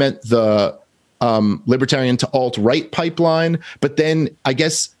that he meant the libertarian to alt-right pipeline. But then I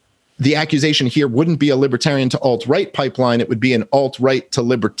guess the accusation here wouldn't be a libertarian to alt-right pipeline. It would be an alt-right to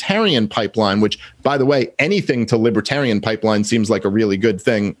libertarian pipeline, which, by the way, anything to libertarian pipeline seems like a really good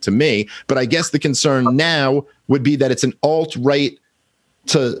thing to me. But I guess the concern now would be that it's an alt-right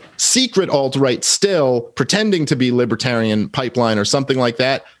to secret alt-right still pretending to be libertarian pipeline or something like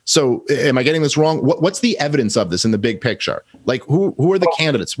that. So am I getting this wrong? What's the evidence of this in the big picture? Like, who are the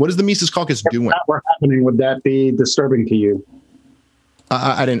candidates? What is the Mises Caucus doing? If that were happening, would that be disturbing to you?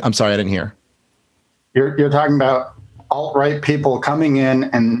 I'm sorry, I didn't hear. You're talking about alt-right people coming in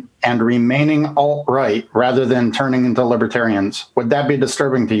and remaining alt-right rather than turning into libertarians. Would that be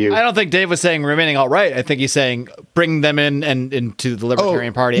disturbing to you? I don't think Dave was saying remaining alt-right. I think he's saying bring them in and into the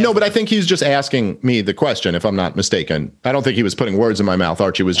Libertarian Party. No, but I think he's just asking me the question, if I'm not mistaken. I don't think he was putting words in my mouth.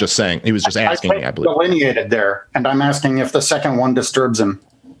 Archie was just saying, he was just asking me, I believe. Delineated there, and I'm asking if the second one disturbs him.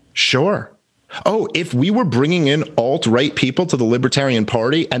 Sure. Oh, if we were bringing in alt-right people to the Libertarian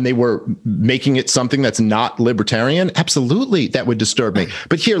Party and they were making it something that's not libertarian, absolutely, that would disturb me.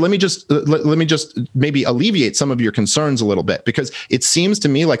 But here, let me just maybe alleviate some of your concerns a little bit, because it seems to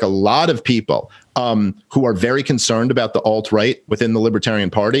me like a lot of people who are very concerned about the alt-right within the Libertarian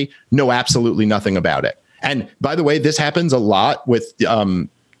Party know absolutely nothing about it. And by the way, this happens a lot with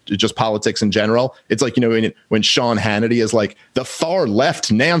just politics in general. It's like, when Sean Hannity is like the far left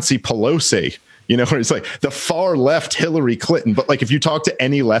Nancy Pelosi, where it's like the far left Hillary Clinton. But like, if you talk to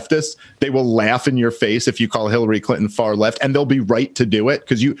any leftist, they will laugh in your face if you call Hillary Clinton far left, and they'll be right to do it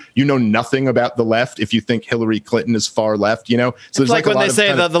because you know nothing about the left if you think Hillary Clinton is far left. So it's like when they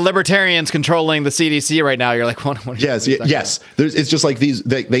say the libertarians controlling the CDC right now. You're like, what yes. It's just like these.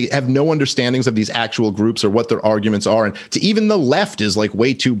 They have no understandings of these actual groups or what their arguments are, and to even the left is like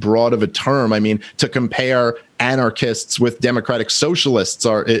way too broad of a term. I mean, to compare anarchists with democratic socialists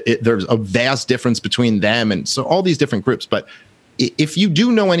there's a vast difference between them, and so all these different groups. But if you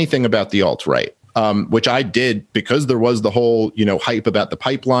do know anything about the alt-right, which I did because there was the whole hype about the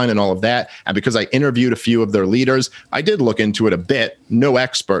pipeline and all of that, and because I interviewed a few of their leaders, I did look into it a bit. No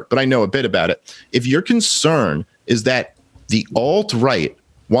expert, but I know a bit about it. If your concern is that the alt-right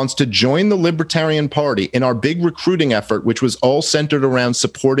wants to join the Libertarian Party in our big recruiting effort, which was all centered around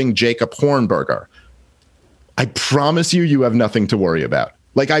supporting Jacob Hornberger, I promise you have nothing to worry about.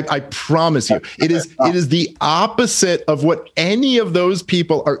 Like, I promise you, it is the opposite of what any of those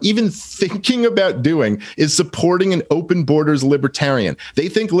people are even thinking about doing, is supporting an open borders libertarian. They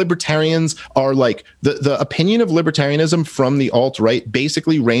think libertarians are like the opinion of libertarianism from the alt-right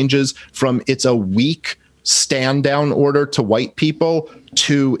basically ranges from it's a weak stand down order to white people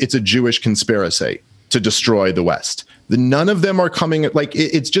to it's a Jewish conspiracy to destroy the West. None of them are coming like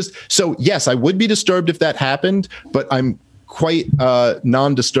it's just so. Yes, I would be disturbed if that happened, but I'm quite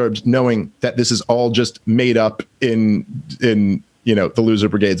non-disturbed knowing that this is all just made up in the loser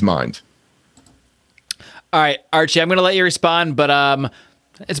brigade's mind. All right, Archie, I'm going to let you respond, but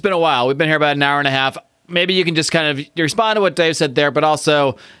it's been a while. We've been here about an hour and a half. Maybe you can just kind of respond to what Dave said there, but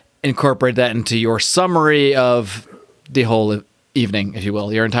also incorporate that into your summary of the whole evening, if you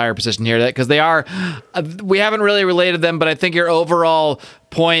will, your entire position here, because they are, we haven't really related them, but I think your overall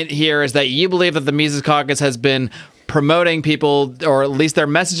point here is that you believe that the Mises Caucus has been promoting people, or at least their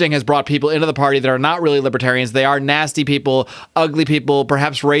messaging has brought people into the party that are not really libertarians. They are nasty people, ugly people,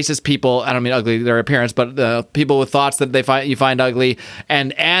 perhaps racist people. I don't mean ugly, their appearance, but people with thoughts that you find ugly,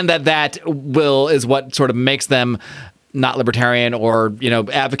 and that is what sort of makes them not libertarian, or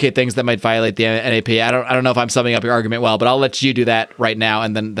advocate things that might violate the NAP. I don't know if I'm summing up your argument well, but I'll let you do that right now,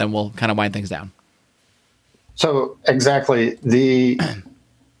 and then we'll kind of wind things down. So exactly, the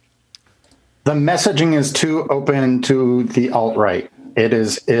messaging is too open to the alt-right. It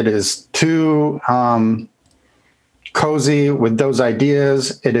is too cozy with those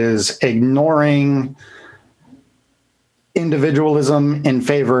ideas. It is ignoring individualism in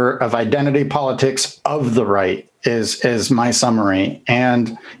favor of identity politics of the right is my summary.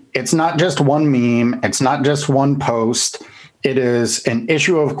 And it's not just one meme. It's not just one post. It is an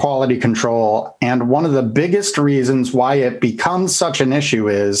issue of quality control. And one of the biggest reasons why it becomes such an issue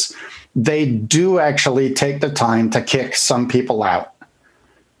is they do actually take the time to kick some people out.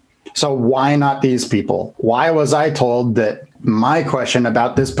 So why not these people? Why was I told that my question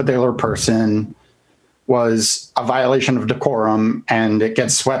about this particular person was a violation of decorum and it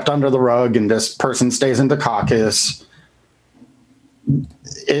gets swept under the rug and this person stays in the caucus?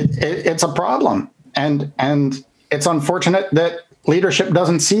 It's a problem. And it's unfortunate that leadership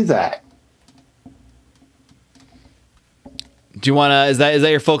doesn't see that. Do you want to, is that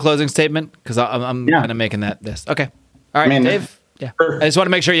your full closing statement? Because I'm kind of making this. Okay. All right, Dave. Yeah. Sure. I just want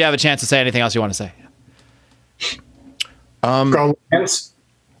to make sure you have a chance to say anything else you want to say. Go Lance.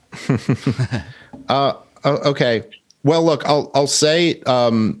 Okay. Well, look, I'll say,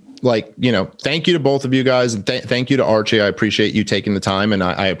 thank you to both of you guys, and thank you to Archie. I appreciate you taking the time, and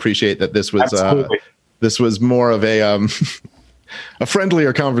I appreciate that this was more of a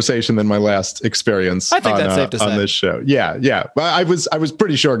friendlier conversation than my last experience. I think that's safe to say. On this show. Yeah. I was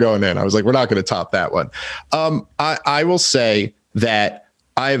pretty sure going in. I was like, we're not going to top that one. I will say that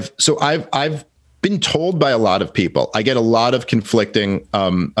I've been told by a lot of people. I get a lot of conflicting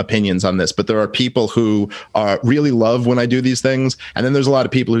opinions on this, but there are people who really love when I do these things, and then there's a lot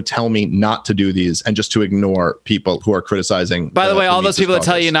of people who tell me not to do these and just to ignore people who are criticizing. By the way, all those people that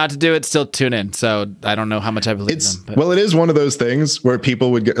tell you not to do it still tune in, so I don't know how much I believe them. But. Well, it is one of those things where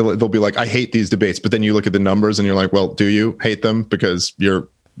people they'll be like, I hate these debates, but then you look at the numbers and you're like, well, do you hate them? Because you're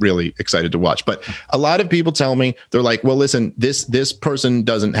really excited to watch. But a lot of people tell me, they're like, well, listen, this person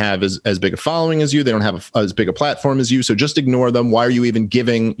doesn't have as big a following as you. They don't have as big a platform as you. So just ignore them. Why are you even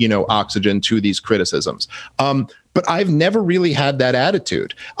giving, oxygen to these criticisms? But I've never really had that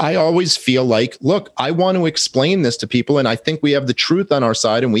attitude. I always feel like, look, I want to explain this to people, and I think we have the truth on our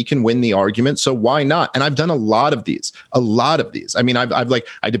side and we can win the argument. So why not? And I've done a lot of these. I mean,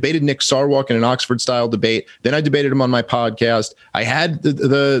 I debated Nick Sarwark in an Oxford style debate. Then I debated him on my podcast. I had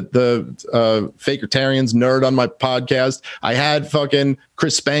the Fakertarians nerd on my podcast. I had fucking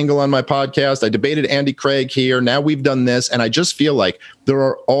Chris Spangle on my podcast. I debated Andy Craig here. Now we've done this. And I just feel like there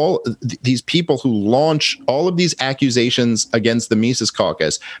are all these people who launch all of these accusations against the Mises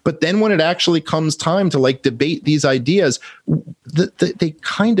Caucus. But then when it actually comes time to like debate these ideas, they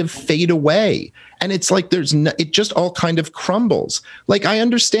kind of fade away. And it's like it just all kind of crumbles. Like, I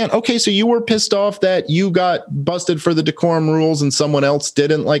understand. Okay, so you were pissed off that you got busted for the decorum rules and someone else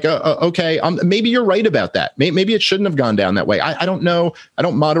didn't. Like, okay, maybe you're right about that. Maybe it shouldn't have gone down that way. I don't know. I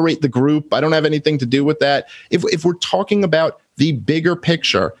don't moderate the group. I don't have anything to do with that. If we're talking about the bigger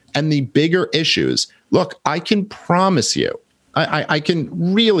picture and the bigger issues, look, I can promise you,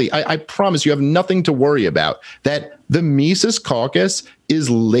 I promise you have nothing to worry about, that the Mises Caucus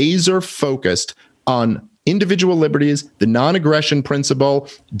is laser focused on individual liberties, the non-aggression principle,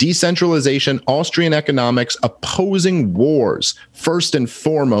 decentralization, Austrian economics, opposing wars, first and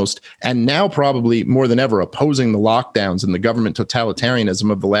foremost, and now probably more than ever, opposing the lockdowns and the government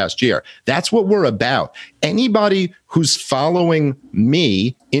totalitarianism of the last year. That's what we're about. Anybody who's following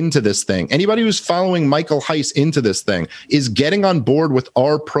me into this thing, anybody who's following Michael Heiss into this thing, is getting on board with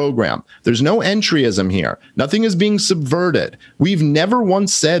our program. There's no entryism here. Nothing is being subverted. We've never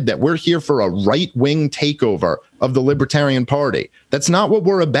once said that we're here for a right-wing takeover of the Libertarian Party. That's not what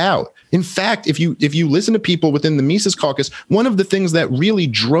we're about. In fact, if you listen to people within the Mises Caucus, one of the things that really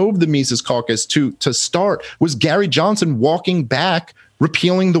drove the Mises Caucus to start was Gary Johnson walking back,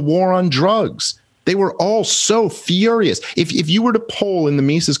 repealing the war on drugs. They were all so furious. If you were to poll in the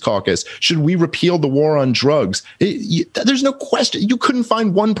Mises Caucus, should we repeal the war on drugs? There's no question. You couldn't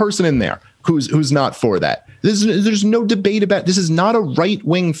find one person in there who's not for that. There's no debate about it. This is not a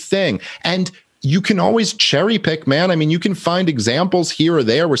right-wing thing. And you can always cherry pick, man. I mean, you can find examples here or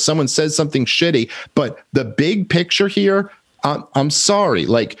there where someone says something shitty, but the big picture here, I'm sorry,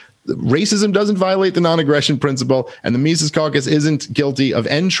 like, racism doesn't violate the non-aggression principle, and the Mises Caucus isn't guilty of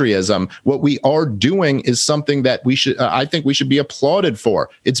entryism. What we are doing is something that I think we should be applauded for.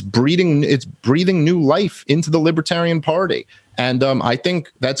 It's breathing new life into the Libertarian Party, and I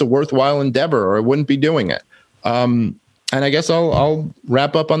think that's a worthwhile endeavor, or I wouldn't be doing it. And I guess I'll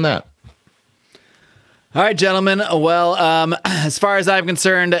wrap up on that. All right, gentlemen. Well, as far as I'm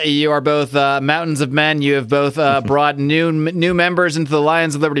concerned, you are both mountains of men. You have both brought new members into the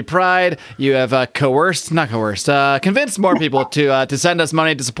Lions of Liberty Pride. You have convinced more people to send us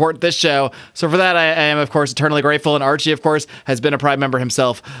money to support this show. So for that, I am, of course, eternally grateful. And Archie, of course, has been a Pride member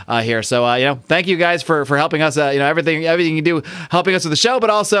himself here. So, thank you guys for helping us. Everything you do, helping us with the show. But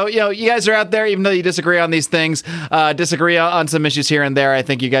also, you guys are out there, even though you disagree on these things, disagree on some issues here and there. I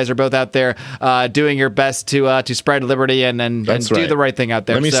think you guys are both out there doing your best to spread liberty and do the right thing out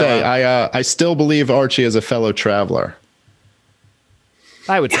there. Let me say, I still believe Archie is a fellow traveler.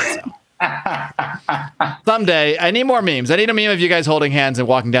 I would say so. Someday, I need more memes. I need a meme of you guys holding hands and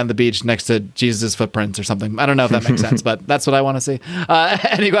walking down the beach next to Jesus' footprints or something. I don't know if that makes sense, but that's what I want to see.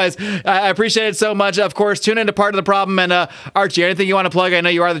 Anyways, I appreciate it so much. Of course, tune into Part of the Problem. And Archie, anything you want to plug? I know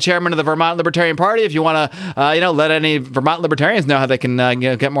you are the chairman of the Vermont Libertarian Party. If you want to, let any Vermont Libertarians know how they can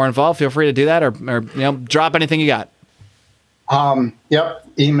get more involved, feel free to do that, or drop anything you got. Yep.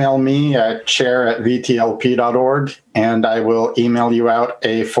 Email me at chair@vtlp.org, and I will email you out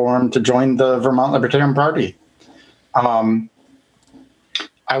a form to join the Vermont Libertarian Party. I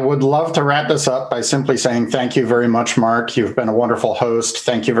would love to wrap this up by simply saying thank you very much, Mark. You've been a wonderful host.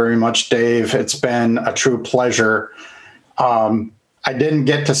 Thank you very much, Dave. It's been a true pleasure. I didn't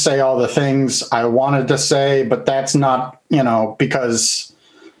get to say all the things I wanted to say, but that's not, because,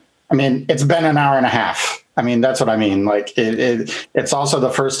 it's been an hour and a half. That's what I mean. Like it's also the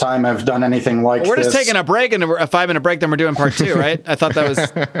first time I've done anything like this. We're just taking a break, and a 5-minute break, then we're doing part 2, right? I thought that was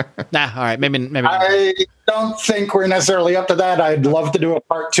all right. Maybe. I don't think we're necessarily up to that. I'd love to do a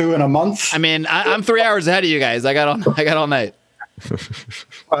part 2 in a month. I'm 3 hours ahead of you guys. I got all night.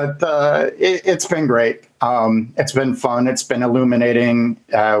 But it's been great. It's been fun. It's been illuminating.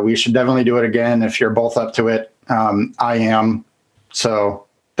 We should definitely do it again if you're both up to it. I am. So.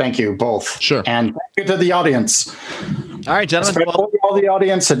 Thank you both. Sure. And thank you to the audience. All right, gentlemen. All the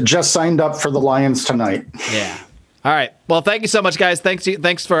audience that just signed up for the Lions tonight. Yeah. All right. Well, thank you so much, guys.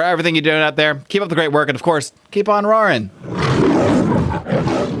 Thanks for everything you're doing out there. Keep up the great work. And, of course, keep on roaring.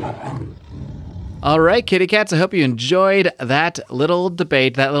 All right, kitty cats, I hope you enjoyed that little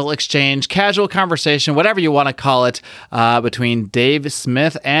debate, that little exchange, casual conversation, whatever you want to call it, between Dave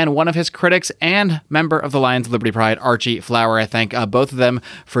Smith and one of his critics and member of the Lions of Liberty Pride, Archie Flower. I thank both of them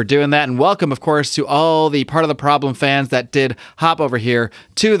for doing that. And welcome, of course, to all the Part of the Problem fans that did hop over here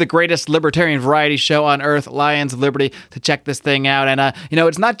to the greatest libertarian variety show on earth, Lions of Liberty, to check this thing out. And,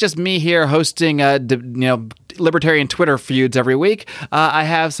 it's not just me here hosting, libertarian Twitter feuds every week, I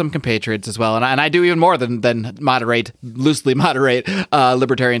have some compatriots as well. And I do even more than loosely moderate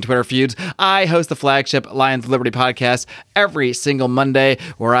libertarian Twitter feuds. I host the flagship Lions of Liberty podcast every single Monday,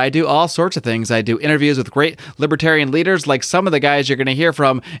 where I do all sorts of things. I do interviews with great libertarian leaders, like some of the guys you're going to hear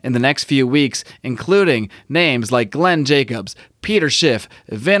from in the next few weeks, including names like Glenn Jacobs, Peter Schiff,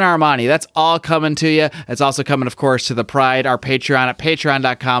 Vin Armani. That's all coming to you. It's also coming, of course, to the Pride, our Patreon at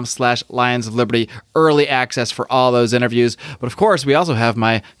patreon.com/Lions of Liberty. Early access for all those interviews. But of course, we also have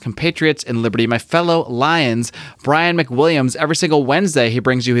my compatriots in Liberty, my fellow Lions, Brian McWilliams. Every single Wednesday, he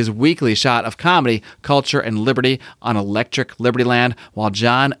brings you his weekly shot of comedy, culture, and liberty on Electric Liberty Land, while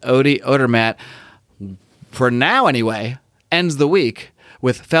John Odie Odermatt, for now anyway, ends the week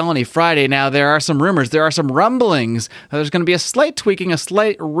with Felony Friday. Now, there are some rumors, there are some rumblings. There's going to be a slight tweaking, a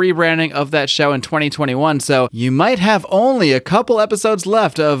slight rebranding of that show in 2021, so you might have only a couple episodes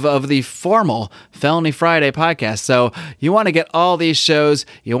left of the formal Felony Friday podcast. So you want to get all these shows,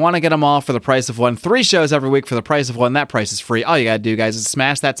 you want to get them all for the price of one. 3 shows every week for the price of one. That price is free. All you got to do, guys, is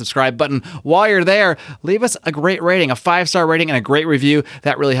smash that subscribe button. While you're there, leave us a great rating, a 5-star rating, and a great review.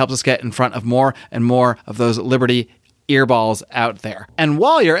 That really helps us get in front of more and more of those Liberty earballs out there. And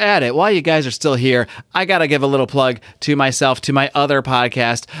while you're at it, while you guys are still here, I gotta give a little plug to myself, to my other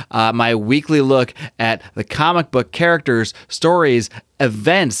podcast, my weekly look at the comic book characters, stories,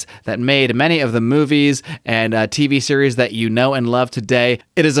 events that made many of the movies and TV series that you know and love today.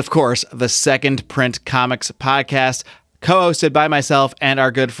 It is, of course, the Second Print Comics podcast, co-hosted by myself and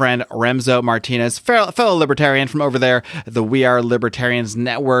our good friend Remzo Martinez, fellow libertarian from over there, the We Are Libertarians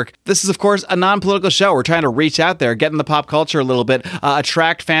Network. This is, of course, a non-political show. We're trying to reach out there, get in the pop culture a little bit,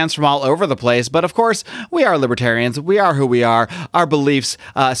 attract fans from all over the place. But, of course, we are libertarians. We are who we are. Our beliefs,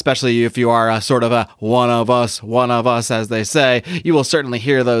 especially if you are sort of a one of us, as they say, you will certainly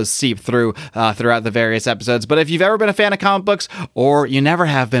hear those seep through throughout the various episodes. But if you've ever been a fan of comic books, or you never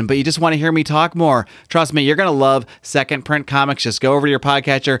have been, but you just want to hear me talk more, trust me, you're going to love Second Print Comics. Just go over to your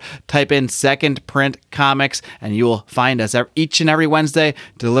podcatcher, type in Second Print Comics, and you will find us each and every Wednesday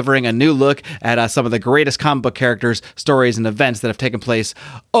delivering a new look at some of the greatest comic book characters, stories, and events that have taken place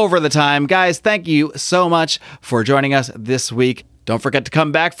over the time. Guys, thank you so much for joining us this week. Don't forget to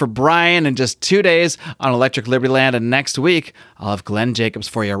come back for Brian in just 2 days on Electric Liberty Land, and next week I'll have Glenn Jacobs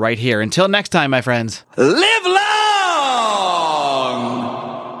for you right here. Until next time, my friends, live long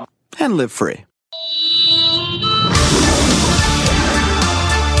and live free.